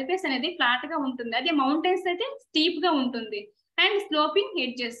 వాటి యొక్క సర్ఫేస్ అనేది ఫ్లాట్ గా ఉంటుంది. అదే మౌంటైన్స్ అయితే స్టీప్ గా ఉంటుంది. And sloping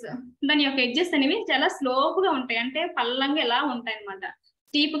edges. దాని యొక్క ఎడ్జెస్ అనేవి చాలా స్లోప్ గా ఉంటాయి. అంటే పల్లంగా ఎలా ఉంటాయి అనమాట,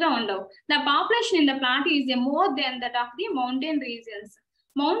 స్టీప్ గా ఉండవు. The population in the plot is a more than that of the mountain regions.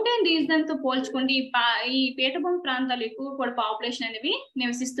 Mountain reason తో పోల్చుకుంటే ఈ పీఠభూమి ప్రాంతాలు ఎక్కువ కూడా పాపులేషన్ అనేవి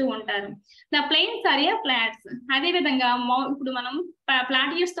నివసిస్తూ ఉంటారు. The plains are A flats. అదే విధంగా ఇప్పుడు మనం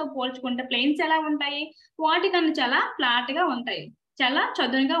ప్లాటియస్ తో పోల్చుకుంటే ప్లెయిన్స్ ఎలా ఉంటాయి? వాటికన్నా చాలా ఫ్లాట్ గా ఉంటాయి, చాలా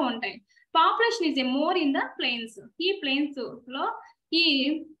చదునుగా ఉంటాయి. Population is a more in the plains. ఈ ప్లెయిన్స్ లో ఈ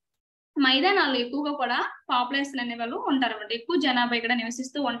మైదానాలు ఎక్కువగా కూడా పాపులేషన్ అనే వాళ్ళు ఉంటారు అన్నమాట. ఎక్కువ జనాభా ఇక్కడ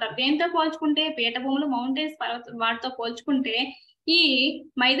నివసిస్తూ ఉంటారు. దేంతో పోల్చుకుంటే? పీఠభూములు, మౌంటైన్స్, వాటితో పోల్చుకుంటే ఈ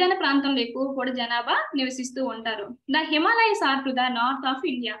మైదాన ప్రాంతంలో ఎక్కువ కూడా జనాభా నివసిస్తూ ఉంటారు. The Himalayas are to the north of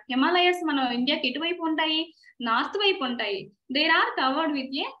India. Himalayas మన ఇండియాకి ఎటువైపు ఉంటాయి? నార్త్ వైపు ఉంటాయి. There are covered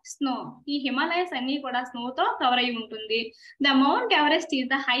with a snow. ఈ హిమాలయస్ అన్ని కూడా స్నో తో కవర్ అయి ఉంటుంది. The mount Everest is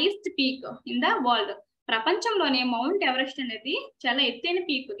the highest peak in the world. ప్రపంచంలోనే మౌంట్ ఎవరెస్ట్ అనేది చాలా ఎత్తైన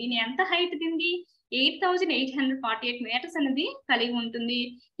పీక్. దీని ఎంత హైట్ దింది? 8848 మీటర్స్ అనేది కలిగి ఉంటుంది.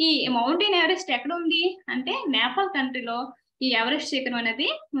 ఈ మౌంటైన్ ఎవరెస్ట్ ఎక్కడ ఉంది అంటే నేపాల్ కంట్రీలో ఈ ఎవరెస్ట్ శిఖరం అనేది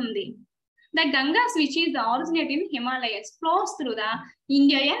ఉంది. The Ganga's which is originate in Himalayas flows through the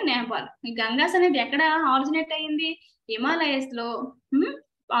India and Nepal. ఈ గంగాస్ అనేది ఎక్కడ ఆరిజినేట్ అయ్యింది? హిమాలయస్ లో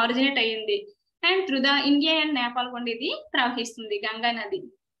ఆరిజినేట్ అయ్యింది. And through the India and Nepal కూడా ఇది ప్రవహిస్తుంది గంగా నది.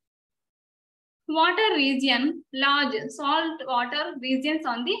 Water region large salt water regions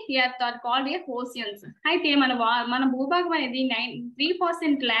on the earth are called a oceans. అయితే మన భూభాగం అనేది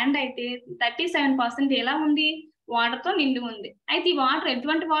 3% ల్యాండ్ అయితే 37% ఎలా ఉంది? వాటర్ తో నిండి ఉంది. అయితే ఈ వాటర్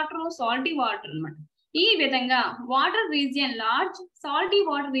ఎటువంటి వాటర్? సాల్టీ వాటర్ అన్నమాట. ఈ విధంగా water region large salty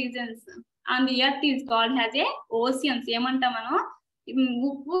water regions on the earth is called has a oceans. ఏమంటాం మనం?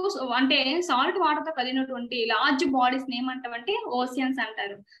 ఉప్పు అంటే సాల్ట్ వాటర్ తో కలిగినటువంటి లార్జ్ బాడీస్ ఏమంటామంటే ఓషియన్స్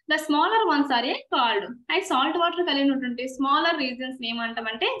అంటారు. The smaller once are a called. అయితే సాల్ట్ వాటర్ కలిగినటువంటి స్మాలర్ రీజియన్స్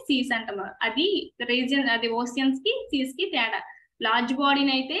ఏమంటామంటే సీస్ అంటాము. అది రీజియన్, అది ఓషియన్స్ కి సీస్ కి తేడా. లార్జ్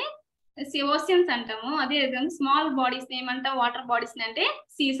బాడీని అయితే ఓషియన్స్ అంటాము. అదే విధంగా స్మాల్ బాడీస్ ఏమంటాం? వాటర్ బాడీస్ అంటే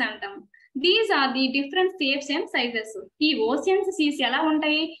సీస్ అంటాము. These are the different shapes and sizes. ఈ ఓషియన్స్, సీస్ ఎలా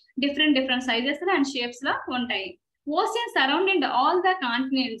ఉంటాయి? డిఫరెంట్ సైజెస్ అండ్ షేప్స్ లో ఉంటాయి. Oceans surrounding all the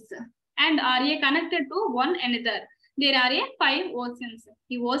continents and are connected to one another. There are A 5 oceans.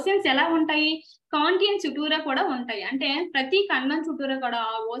 ఈ oceans ఎలా ఉంటాయి? కాంటినెంట్ చుట్టూరా కూడా ఉంటాయి. అంటే ప్రతి ఖండం చుట్టూరా కూడా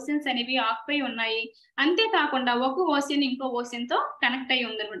ఓషన్స్ అనేవి ఆక్యుపై ఉన్నాయి. అంతేకాకుండా ఒక ఓషన్ ఇంకో ఓషన్ తో కనెక్ట్ అయి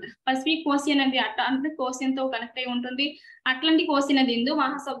ఉంది అనమాట. పసిఫిక్ ఓషన్ అనేది అట్లాంటిక్ ఓషన్ తో కనెక్ట్ అయి ఉంటుంది. అట్లాంటిక్ ఓషన్ అది హిందూ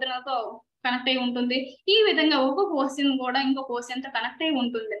మహాసముద్రంతో కనెక్ట్ అయి ఉంటుంది. ఈ విధంగా ఒక్కొక్క ఓషన్ కూడా ఇంకొక ఓషన్ తో కనెక్ట్ అయి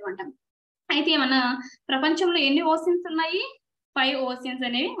ఉంటుంది అనమాట. అయితే మన ప్రపంచంలో ఎన్ని ఓషన్స్ ఉన్నాయి? 5 ఓషన్స్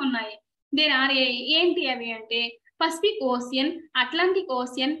అనేవి ఉన్నాయి. దేర్ ఆర్ ఏంటి అవి అంటే Pacific ocean, Atlantic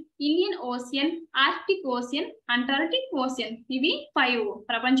ocean, Indian ocean, Arctic ocean, Antarctic ocean. ఇవి 5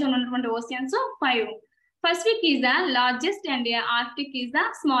 ప్రపంచంలో ఉన్నటువంటి oceans 5. Pacific is the largest and Arctic is the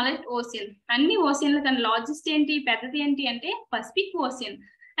smallest ocean. అన్ని ఓషియన్ల కన్నా లార్జెస్ట్ ఏంటి, పెద్దది ఏంటి అంటే పసిఫిక్ ఓషియన్.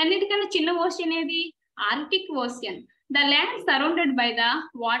 అన్నిటికన్నా చిన్న ఓషియన్ ఏది? Arctic ocean. The land surrounded by the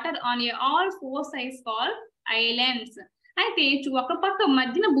water on all 4 sides called islands. అయితే ఒక పక్క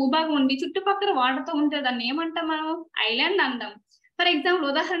మధ్యన భూభాగం ఉండి చుట్టుపక్కల వాటర్తో ఉంటే దాన్ని ఏమంటాం మనం? ఐలాండ్ అంటాం. ఫర్ ఎగ్జాంపుల్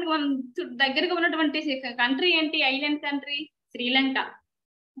ఉదాహరణకు మనం దగ్గరగా ఉన్నటువంటి కంట్రీ ఏంటి? Island country Sri Lanka.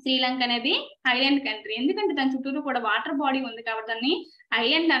 శ్రీలంక అనేది ఐలాండ్ కంట్రీ. ఎందుకంటే దాని చుట్టూరు కూడా వాటర్ బాడీ ఉంది కాబట్టి దాన్ని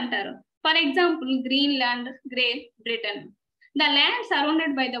ఐలాండ్ అంటారు. For example Greenland, great Britain. The land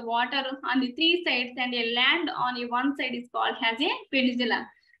surrounded by the water on the 3 sides and a land on one side is called as a peninsula.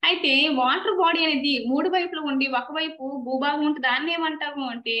 అయితే వాటర్ బాడీ అనేది 3 వైపులు ఉండి ఒకవైపు భూభాగం ఉంటే దాన్ని ఏమంటాము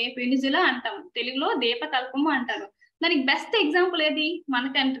అంటే పెనిజులా అంటాం. తెలుగులో దీపకల్పము అంటారు. దానికి బెస్ట్ ఎగ్జాంపుల్ ఏది? మన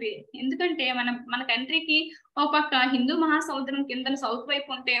కంట్రీ. ఎందుకంటే మన కంట్రీకి ఒక పక్క హిందూ మహాసముద్రం కింద సౌత్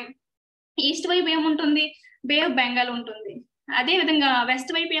వైపు ఉంటే ఈస్ట్ వైపు ఏముంటుంది? బే ఆఫ్ బెంగాల్ ఉంటుంది. అదే విధంగా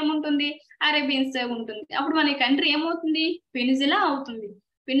వెస్ట్ వైపు ఏముంటుంది? అరేబియన్ సే ఉంటుంది. అప్పుడు మన కంట్రీ ఏమవుతుంది? పెనిజులా అవుతుంది.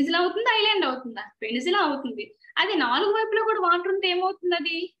 పెనిజులా అవుతుంది, ఐలాండ్ అవుతుందా? పెనిజులా అవుతుంది. అది 4 వైపులో కూడా వాటర్ ఉంటే ఏమవుతుంది?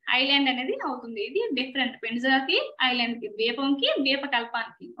 అది ఐలాండ్ అనేది అవుతుంది. ఇది డిఫరెంట్ పెనిజులాకి, ఐలాండ్ కి, ద్వీపంకి,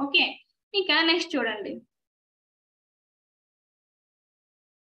 ద్వీపకల్పానికి. ఓకే, ఇంకా నెక్స్ట్ చూడండి.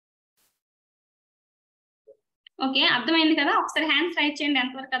 ఓకే, అర్థమైంది కదా? ఒకసారి హ్యాండ్స్ రైట్ చేయండి.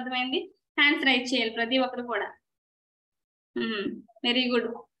 ఎంతవరకు అర్థమైంది? హ్యాండ్స్ రైట్ చేయాలి ప్రతి ఒక్కరు కూడా. Very good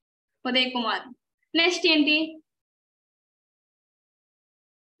Uday Kumar. Next ఏంటి?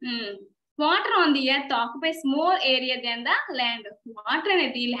 Water on the earth occupies more area then the land. Water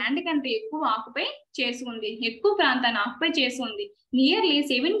అనేది ల్యాండ్ కంటే ఎక్కువ ఆక్యుపై చేసి ఉంది, ఎక్కువ ప్రాంతాన్ని ఆక్యుపై చేసి ఉంది. Nearly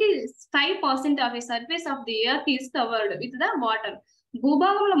 75% of the surface of the earth is covered with the water.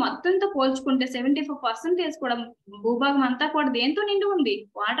 భూభాగంలో మొత్తంతో పోల్చుకుంటే 75% కూడా భూభాగం అంతా కూడా దేంతో నిండి ఉంది?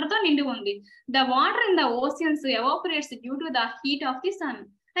 వాటర్ తో నిండి ఉంది. The water in the oceans evaporates due to the heat of the sun.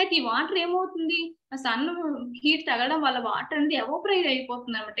 అయితే ఈ వాటర్ ఏమవుతుంది? సన్ హీట్ తగలడం వల్ల వాటర్ అనేది ఎవాపరేట్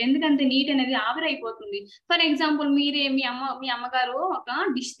అయిపోతుంది అనమాట. ఎందుకంటే నీట్ అనేది ఆవిరైపోతుంది. ఫర్ ఎగ్జాంపుల్ మీరే మీ అమ్మగారు ఒక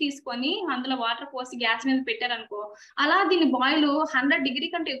డిష్ తీసుకొని అందులో వాటర్ పోసి గ్యాస్ మీద పెట్టారనుకో, అలా దీన్ని బాయిల్ 100 డిగ్రీ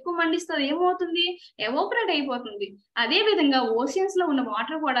కంటే ఎక్కువ మండిస్తుంది. ఏమవుతుంది? ఎవాపరేట్ అయిపోతుంది. అదే విధంగా ఓషియన్స్ లో ఉన్న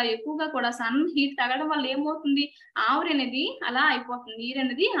వాటర్ కూడా ఎక్కువగా కూడా సన్ హీట్ తగలడం వల్ల ఏమవుతుంది? ఆవిరి అనేది అలా అయిపోతుంది, నీరు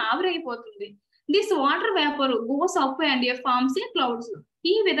అనేది ఆవిరైపోతుంది. This water vapour goes up and forms A clouds.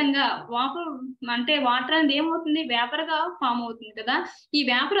 ఈ విధంగా వాటర్ అనేది ఏమవుతుంది? వేపర్ గా ఫామ్ అవుతుంది కదా. ఈ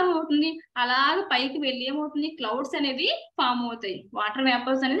వేపర్ ఏమవుతుంది? అలాగే పైకి వెళ్ళి ఏమవుతుంది? క్లౌడ్స్ అనేది ఫామ్ అవుతాయి. వాటర్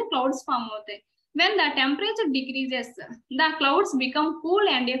వేపర్స్ అనేది క్లౌడ్స్ ఫామ్ అవుతాయి. When the temperature decreases, the clouds become cool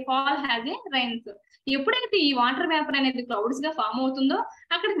and a fall has a rains. ఎప్పుడైతే ఈ వాటర్ వేపర్ అనేది క్లౌడ్స్ గా ఫామ్ అవుతుందో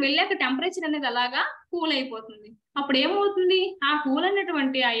అక్కడికి వెళ్ళాక టెంపరేచర్ అనేది అలాగా కూల్ అయిపోతుంది. అప్పుడు ఏమవుతుంది? ఆ కూల్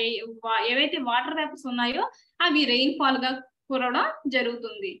అనేటువంటి ఏవైతే వాటర్ వేపర్స్ ఉన్నాయో అవి రెయిన్ ఫాల్ గా కురవడం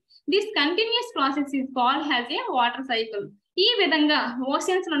జరుగుతుంది. This continuous process is called has a water cycle. ఈ విధంగా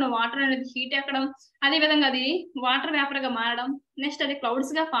ఓషియన్స్ లో వాటర్ అనేది హీట్ ఎక్కడం, అదే విధంగా అది వాటర్ వేపర్ గా మారడం, నెక్స్ట్ అది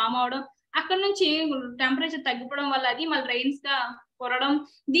క్లౌడ్స్ గా ఫామ్ అవడం, అక్కడ నుంచి టెంపరేచర్ తగ్గిపోవడం వల్ల అది మళ్ళీ రైన్స్ గా కురవడం.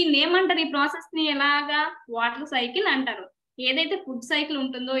 దీన్ని ఏమంటారు? ఈ ప్రాసెస్ ని ఎలాగా? వాటర్ సైకిల్ అంటారు. ఏదైతే ఫుడ్ సైకిల్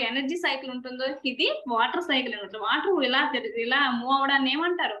ఉంటుందో, ఎనర్జీ సైకిల్ ఉంటుందో, ఇది వాటర్ సైకిల్ అనమాట. వాటర్ ఇలా మూవ్ అవడాన్ని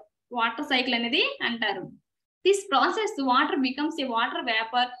ఏమంటారు? వాటర్ సైకిల్ అనేది అంటారు. This process water becomes a water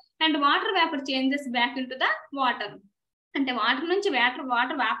vapour and water vapour changes back in to the water. అంటే వాటర్ నుంచి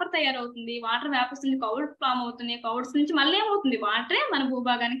వాటర్ వేపర్ తయారవుతుంది. వాటర్ వేపర్స్ నుంచి క్లౌడ్స్ ఫామ్ అవుతుంది. క్లౌడ్స్ నుంచి మళ్ళీ ఏమవుతుంది? వాటరే మన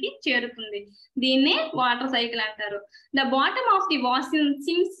భూభాగానికి చేరుతుంది. దీన్నే వాటర్ సైకిల్ అంటారు. The bottom of the ocean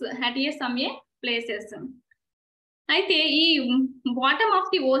sinks at a some A places. అయితే ఈ బాటమ్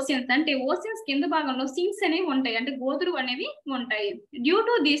ఆఫ్ ది ఓషన్స్ అంటే ఓషన్స్ కింద భాగంలో సింక్స్ అనేవి ఉంటాయి, అంటే గోతులు అనేవి ఉంటాయి. Due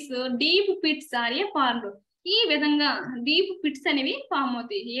to this deep pits are A formed. ఈ విధంగా డీప్ పిట్స్ అనేవి ఫామ్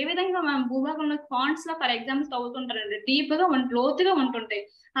అవుతాయి. ఏ విధంగా మనం భూభాగంలో పాండ్స్ లో ఫర్ ఎగ్జాంపుల్ తవ్వుతుంటారండి, డీప్ గా లోతుగా ఉంటుంటాయి.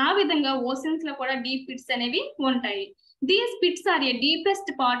 ఆ విధంగా ఓషన్స్ లో కూడా డీప్ పిట్స్ అనేవి ఉంటాయి. These pits are A deepest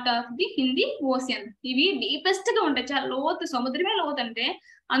part of the in the ocean. ఇవి డీపెస్ట్ గా ఉంటాయి, చాలా లోతు, సముద్రమే లోతు అంటే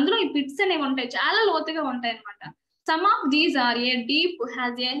అందులో ఈ పిట్స్ అనేవి ఉంటాయి, చాలా లోతుగా ఉంటాయి అనమాట. Some of these are A deep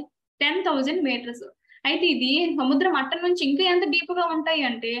has a 10,000 metres. అయితే ఇది సముద్ర మట్టం నుంచి ఇంకా ఎంత డీప్ గా ఉంటాయి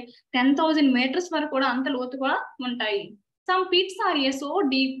అంటే 10,000 మీటర్స్ వరకు కూడా అంత లోతుగా ఉంటాయి. Some pits are A so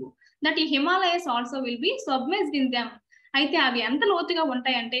deep that ఈ Himalayas also will be submerged in them. అయితే అవి ఎంత లోతుగా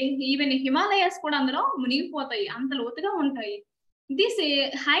ఉంటాయి అంటే ఈవెన్ హిమాలయస్ కూడా అందులో మునిగిపోతాయి, అంత లోతుగా ఉంటాయి. This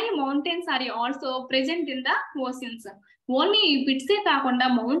high mountains are also present in the oceans. Only పిట్సే కాకుండా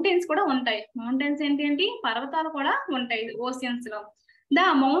మౌంటైన్స్ కూడా ఉంటాయి. మౌంటైన్స్ ఏంటి, పర్వతాలు కూడా ఉంటాయి ఓషన్స్ లో. The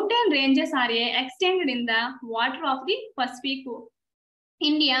mountain ranges are extended in the water of the Pacific,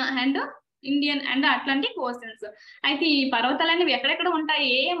 Indian and Atlantic oceans. అయితే ఈ పర్వతాలు అనేవి ఎక్కడెక్కడ ఉంటాయి,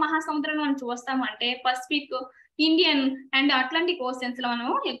 ఏ మహాసముద్రంలో మనం చూస్తాం అంటే Pacific, Indian and Atlantic oceans లో మనం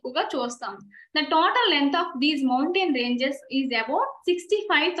ఎక్కువగా చూస్తాం. The total length of these mountain ranges is about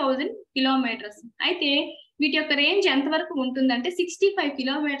 65,000 kilometres. అయితే వీటి యొక్క రేంజ్ ఎంత వరకు ఉంటుందంటే 65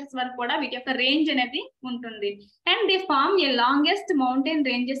 కిలోమీటర్స్ వరకు కూడా వీటి యొక్క రేంజ్ అనేది ఉంటుంది. And they form a longest mountain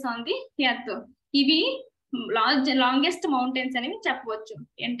ranges on the earth. ఇవి లాంగెస్ట్ మౌంటైన్స్ అనేవి చెప్పవచ్చు.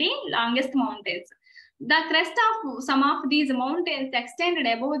 ఏంటి, longest mountains. The crest of some of these mountains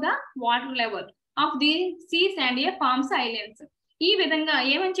extended above the water level of the Seas and A forms islands. ఈ విధంగా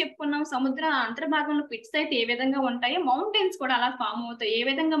ఏమని చెప్పుకున్నాం, సముద్ర అంతర్భాగంలో pits అయితే ఏ విధంగా ఉంటాయో మౌంటైన్స్ కూడా అలా ఫామ్ అవుతాయి. ఏ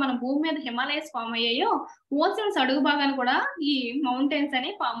విధంగా మన భూమి మీద హిమాలయస్ ఫామ్ అయ్యాయో ఓషన్స్ అడుగు భాగాన్ని కూడా ఈ మౌంటైన్స్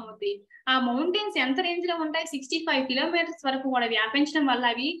అనేవి ఫామ్ అవుతాయి. ఆ మౌంటైన్స్ ఎంత రేంజ్ లో ఉంటాయి, 65 కిలోమీటర్స్ వరకు కూడా వ్యాపించడం వల్ల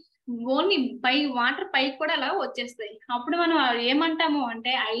అవి ఓన్లీ వాటర్ పైకి కూడా అలా వచ్చేస్తాయి. అప్పుడు మనం ఏమంటాము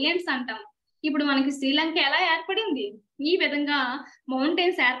అంటే ఐలాండ్స్ అంటాము. ఇప్పుడు మనకి శ్రీలంక ఎలా ఏర్పడింది, ఈ విధంగా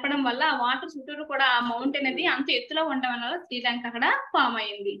మౌంటైన్స్ ఏర్పడడం వల్ల వాటర్ చుట్టూరు కూడా ఆ మౌంటైన్ అనేది అంత ఎత్తులో ఉండడం వల్ల శ్రీలంక అక్కడ ఫామ్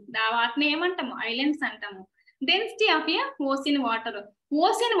అయింది. వాటిని ఏమంటాము, ఐలాండ్స్ అంటాము. Density of A ocean water.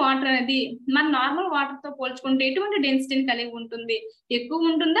 Ocean water అనేది మన నార్మల్ వాటర్ తో పోల్చుకుంటే ఎటువంటి డెన్సిటీని కలిగి ఉంటుంది, ఎక్కువ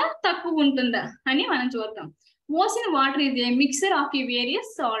ఉంటుందా తక్కువ ఉంటుందా అని మనం చూద్దాం. ఓషన్ వాటర్ ఇది మిక్సర్ ఆఫ్ ఈ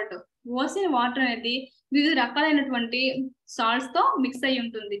వేరియస్ సాల్ట్. ఓషన్ వాటర్ అనేది వివిధ రకాలైనటువంటి సాల్ట్స్ తో మిక్స్ అయి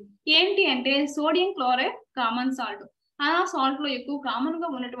ఉంటుంది. ఏంటి అంటే సోడియం క్లోరైడ్ కామన్ సాల్ట్. ఆ సాల్ట్ లో ఎక్కువ కామన్ గా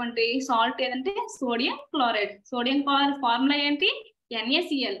ఉన్నటువంటి సాల్ట్ ఏదంటే sodium chloride. Sodium chloride formula ఏంటి,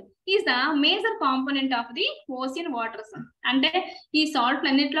 NaCl is the major component of the ocean waters. అంటే ఈ సాల్ట్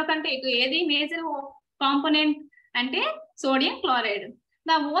అన్నింటిలో కంటే ఏది మేజర్ కాంపోనెంట్ అంటే sodium chloride.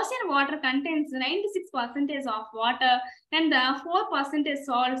 The ocean water contains 96% of water and the 4%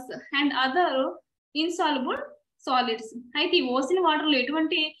 salts and other insoluble solids. అయితే ఈ ocean water లో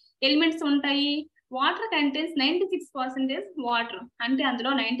ఎటువంటి ఎలిమెంట్స్ ఉంటాయి, వాటర్ కంటైన్స్ 96% వాటర్, అంటే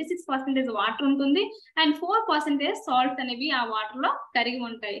అందులో 96% వాటర్ ఉంటుంది అండ్ 4% సాల్ట్స్ అనేవి ఆ వాటర్ లో కరిగి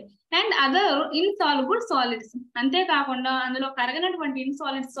ఉంటాయి. అండ్ అదర్ ఇన్సాల్యుబుల్ సాలిడ్స్, అంతేకాకుండా అందులో కరగనటువంటి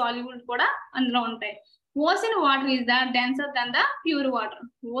ఇన్సాలిడ్ సాల్యుబుల్ కూడా అందులో ఉంటాయి. Ocean water is the denser then the pure water.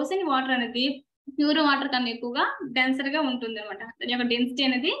 Ocean water అనేది ప్యూర్ వాటర్ కన్నా ఎక్కువగా డెన్సర్ గా ఉంటుంది అనమాట. దాని యొక్క డెన్సిటీ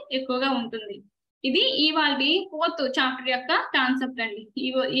అనేది ఎక్కువగా ఉంటుంది. ఇది ఇవాళ 4th చాప్టర్ యొక్క కాన్సెప్ట్ అండి.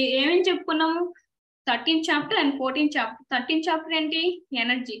 ఏమేమి చెప్పుకున్నాము, 13th chapter and 14th chapter. 13th chapter ఏంటి,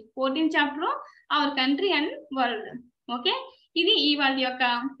 energy. 14th chapter our country and world. Okay, ఇది ఇవాళ యొక్క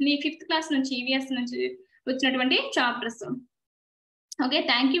మీ 5th క్లాస్ నుంచి EVS నుంచి వచ్చినటువంటి చాప్టర్స్. Okay,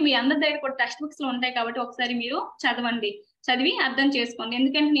 thank you. మీ అందరి దగ్గర కూడా టెక్స్ట్ బుక్స్ లో ఉంటాయి కాబట్టి ఒకసారి మీరు చదవండి, చదివి అర్థం చేసుకోండి.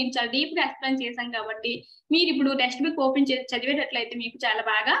 ఎందుకంటే నేను చాలా డీప్ గా ఎక్స్ప్లెయిన్ చేశాను కాబట్టి మీరు ఇప్పుడు టెక్స్ట్ బుక్ ఓపెన్ చేసి చదివేటట్లయితే మీకు చాలా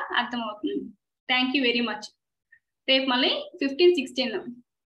బాగా అర్థం అవుతుంది. Thank you very much. రేపు మళ్ళీ 15, 16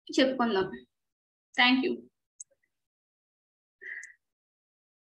 చెప్పుకుందాం. Thank you.